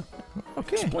lot. Yeah.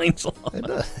 Okay. Explains a lot. It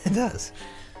does. It does.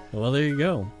 Well, there you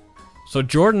go. So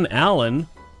Jordan Allen,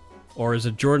 or is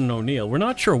it Jordan O'Neill? We're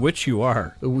not sure which you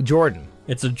are. Jordan.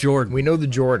 It's a Jordan. We know the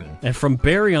Jordan. And from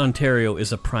Barrie, Ontario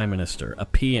is a prime minister, a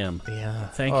PM. Yeah.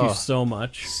 Thank you so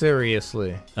much.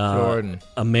 Seriously, Jordan.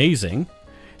 Amazing.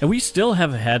 And we still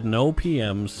have had no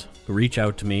PMs reach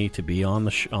out to me to be on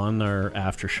on our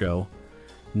after show.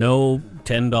 No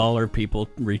 $10 people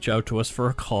reach out to us for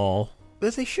a call.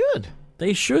 But they should.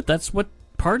 They should. That's what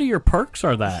part of your perks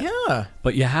are that. Yeah.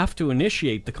 But you have to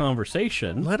initiate the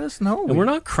conversation. Let us know. And we're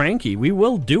not cranky. We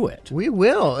will do it. We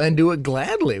will, and do it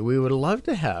gladly. We would love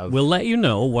to have. We'll let you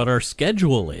know what our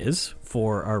schedule is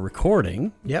for our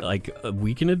recording, like a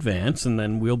week in advance, and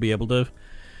then we'll be able to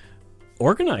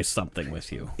organize something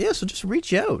with you. Yeah, so just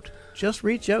reach out. Just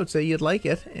reach out, say you'd like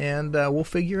it, and we'll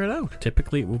figure it out.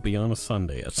 Typically, it will be on a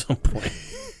Sunday at some point.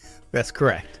 That's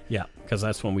correct. Yeah, because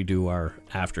that's when we do our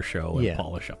after show and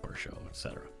polish up our show,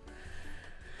 etc.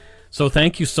 So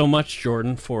thank you so much,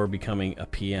 Jordan, for becoming a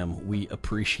PM. We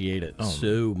appreciate it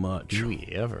so much. Do we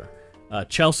ever?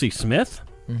 Chelsea Smith.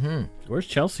 Mm-hmm. Where's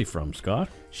Chelsea from, Scott?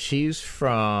 She's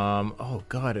from,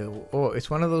 it's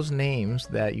one of those names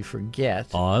that you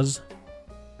forget. Oz?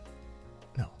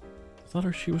 No. I thought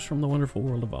she was from the Wonderful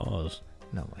World of Oz.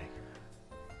 No, Mike.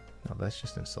 No, that's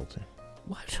just insulting.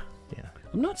 What? Yeah.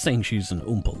 I'm not saying she's an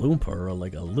Oompa Loompa or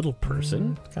like a little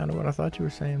person. Kind of what I thought you were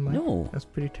saying, Mike. No. That's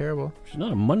pretty terrible. She's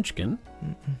not a munchkin.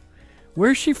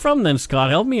 Where's she from then, Scott?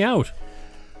 Help me out.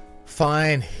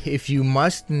 Fine. If you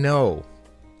must know,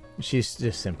 she's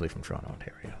just simply from Toronto,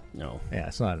 Ontario. No. Yeah,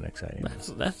 it's not an exciting.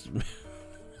 That's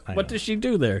what does she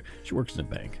do there? She works in a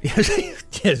bank.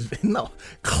 No.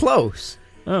 Close.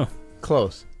 Oh.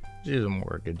 Close. She's a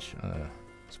mortgage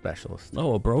specialist.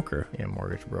 Oh, a broker. Yeah,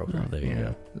 mortgage broker. Oh, there you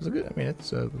go.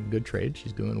 It's a good trade.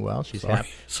 She's doing well. She's happy.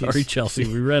 Sorry, Chelsea.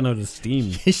 We ran out of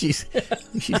steam. she's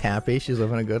happy. She's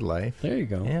living a good life. There you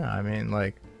go. Yeah, I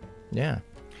mean, yeah.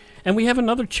 And we have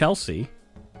another Chelsea,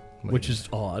 which is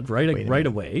odd, right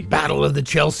away. Battle of the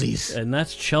Chelseas. And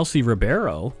that's Chelsea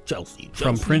Ribeiro. Chelsea.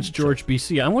 From Prince George,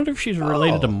 BC. I wonder if she's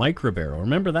related to Mike Ribeiro.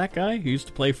 Remember that guy who used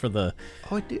to play for the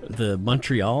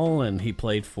Montreal, and he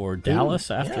played for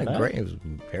Dallas after that? Great. He was a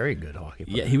very good hockey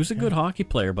player. Yeah, he was a good hockey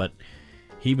player, but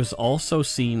he was also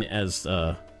seen as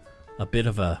a bit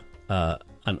of an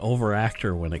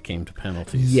overactor when it came to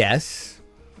penalties. Yes.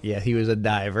 Yeah, he was a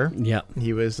diver. Yeah.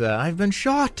 He was, I've been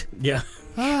shot. Yeah.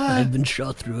 I've been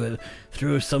shot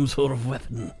through some sort of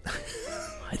weapon.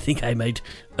 I think I might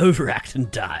overact and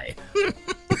die.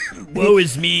 Woe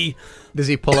is me. Does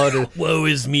he pull out a... Woe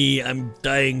is me. I'm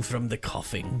dying from the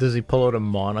coughing. Does he pull out a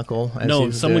monocle? No,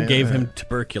 someone gave him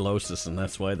tuberculosis, and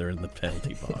that's why they're in the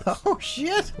penalty box. Oh,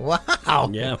 shit.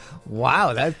 Wow. Yeah.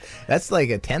 Wow, that's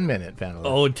like a 10-minute penalty.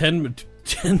 Oh, 10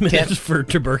 minutes for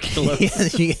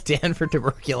tuberculosis. Yeah, you get 10 for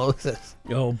tuberculosis.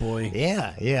 Oh, boy.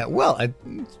 Yeah. Well, it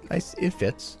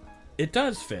fits. It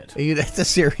does fit. That's a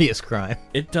serious crime.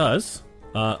 It does.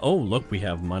 Look, we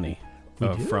have money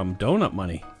from Donut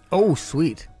Money. Oh,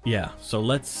 sweet. Yeah, so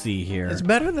let's see here. It's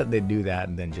better that they do that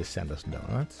and then just send us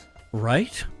donuts.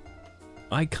 Right?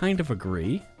 I kind of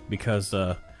agree because,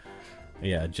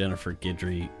 Jennifer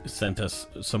Guidry sent us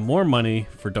some more money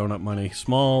for Donut Money.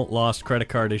 Small lost credit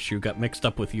card issue, got mixed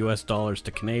up with US dollars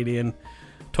to Canadian.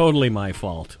 Totally my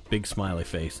fault. Big smiley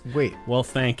face. Wait. Well,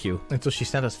 thank you. And so she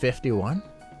sent us 51?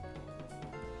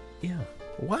 Yeah.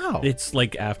 Wow. It's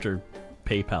like after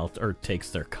PayPal takes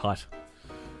their cut.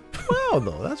 Wow,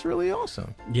 though. That's really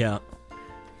awesome. Yeah.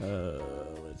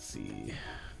 Let's see.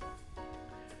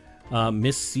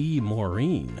 Miss C.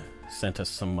 Maureen sent us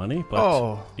some money,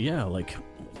 but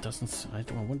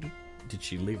did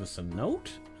she leave us a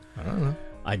note? I don't know.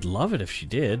 I'd love it if she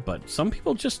did, but some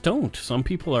people just don't. Some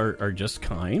people are just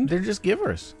kind. They're just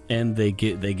givers. And they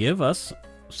give us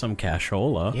some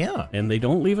cashola. Yeah. And they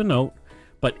don't leave a note.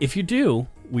 But if you do,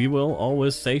 we will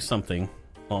always say something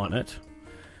on it.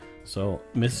 So,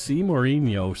 Miss C. Maureen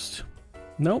Yost.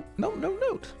 Nope. No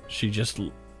note. She just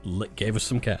gave us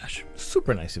some cash.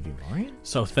 Super nice of you, Maureen.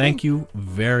 So, thank you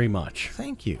very much.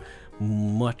 Thank you.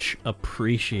 Much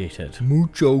appreciated.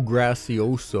 Mucho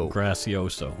gracioso.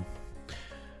 Gracioso.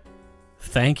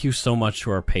 Thank you so much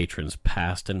to our patrons,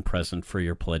 past and present, for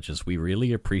your pledges. We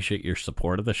really appreciate your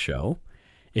support of the show.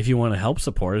 If you want to help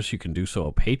support us, you can do so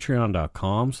at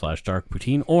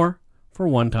patreon.com/darkpoutine, or for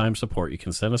one-time support, you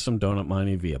can send us some donut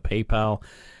money via PayPal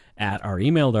at our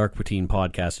email,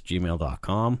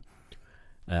 darkpoutinepodcast@gmail.com.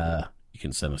 You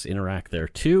can send us Interact there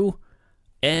too.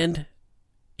 And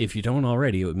if you don't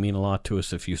already, it would mean a lot to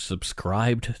us if you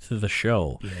subscribed to the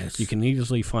show. Yes. You can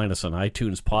easily find us on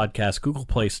iTunes, Podcast, Google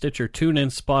Play, Stitcher,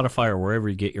 TuneIn, Spotify, or wherever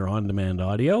you get your on-demand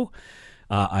audio.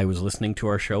 I was listening to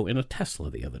our show in a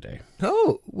Tesla the other day.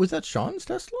 Oh, was that Sean's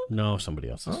Tesla? No, somebody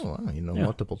else's. Oh, wow.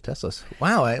 Multiple Teslas.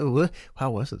 Wow.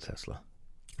 How was the Tesla?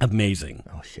 Amazing.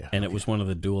 Oh, shit. And it was one of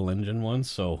the dual-engine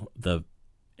ones, so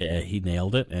he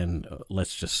nailed it, and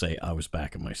let's just say I was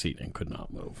back in my seat and could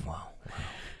not move. Wow.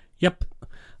 Yep.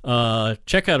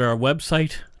 Check out our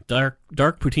website,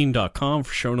 darkpoutine.com,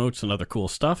 for show notes and other cool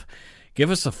stuff. Give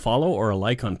us a follow or a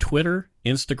like on Twitter,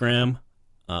 Instagram,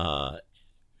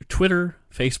 Twitter,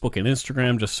 Facebook, and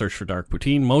Instagram. Just search for Dark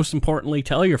Poutine. Most importantly,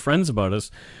 tell your friends about us.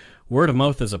 Word of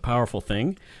mouth is a powerful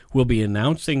thing. We'll be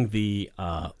announcing the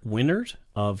winners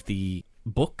of the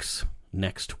books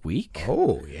next week.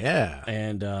 Oh, yeah.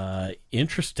 And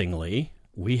interestingly,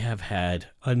 we have had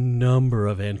a number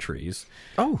of entries.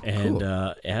 Oh, and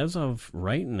cool. As of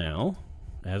right now,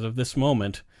 as of this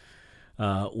moment,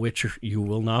 which you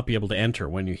will not be able to enter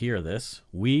when you hear this,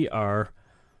 we are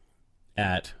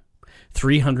at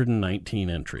 319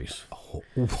 entries.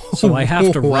 So I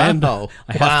have to to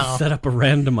set up a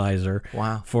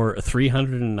randomizer for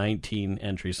 319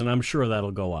 entries, and I'm sure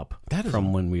that'll go up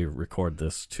from when we record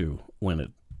this to when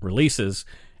it releases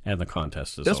and the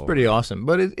contest is That's over. pretty awesome,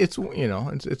 but it's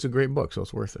a great book, so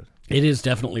it's worth it. It is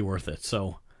definitely worth it.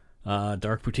 So,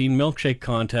 Dark Poutine Milkshake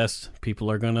Contest, people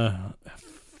are gonna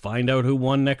find out who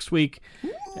won next week,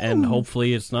 and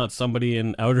hopefully it's not somebody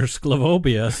in outer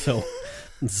Sclavobia. So.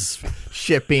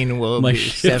 Shipping will be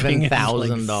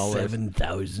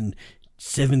 $7,000.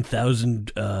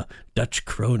 7,000 Dutch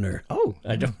kroner. Oh,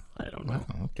 I don't know.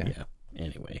 Oh, okay. Yeah.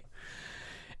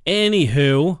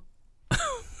 Anywho,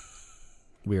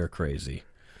 we are crazy.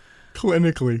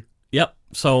 Clinically. Yep.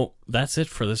 So that's it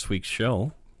for this week's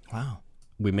show. Wow.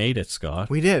 We made it, Scott.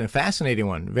 We did. A fascinating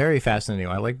one. Very fascinating.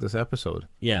 I like this episode.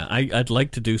 Yeah, I'd like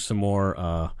to do some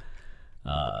more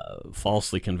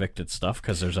falsely convicted stuff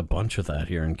because there's a bunch of that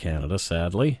here in Canada,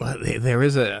 sadly. But there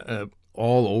is a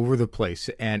all over the place,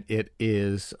 and it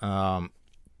is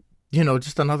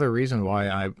just another reason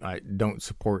why I don't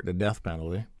support the death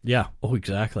penalty. Yeah. Oh,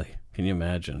 exactly. Can you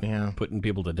imagine? Yeah. Putting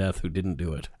people to death who didn't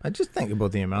do it. I just think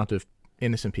about the amount of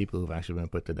innocent people who've actually been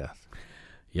put to death.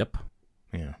 Yep.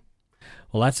 Yeah.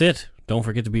 Well, that's it. Don't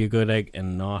forget to be a good egg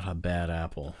and not a bad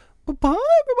apple. Bye-bye,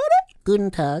 everybody. Guten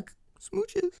Tag.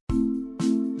 Smooches.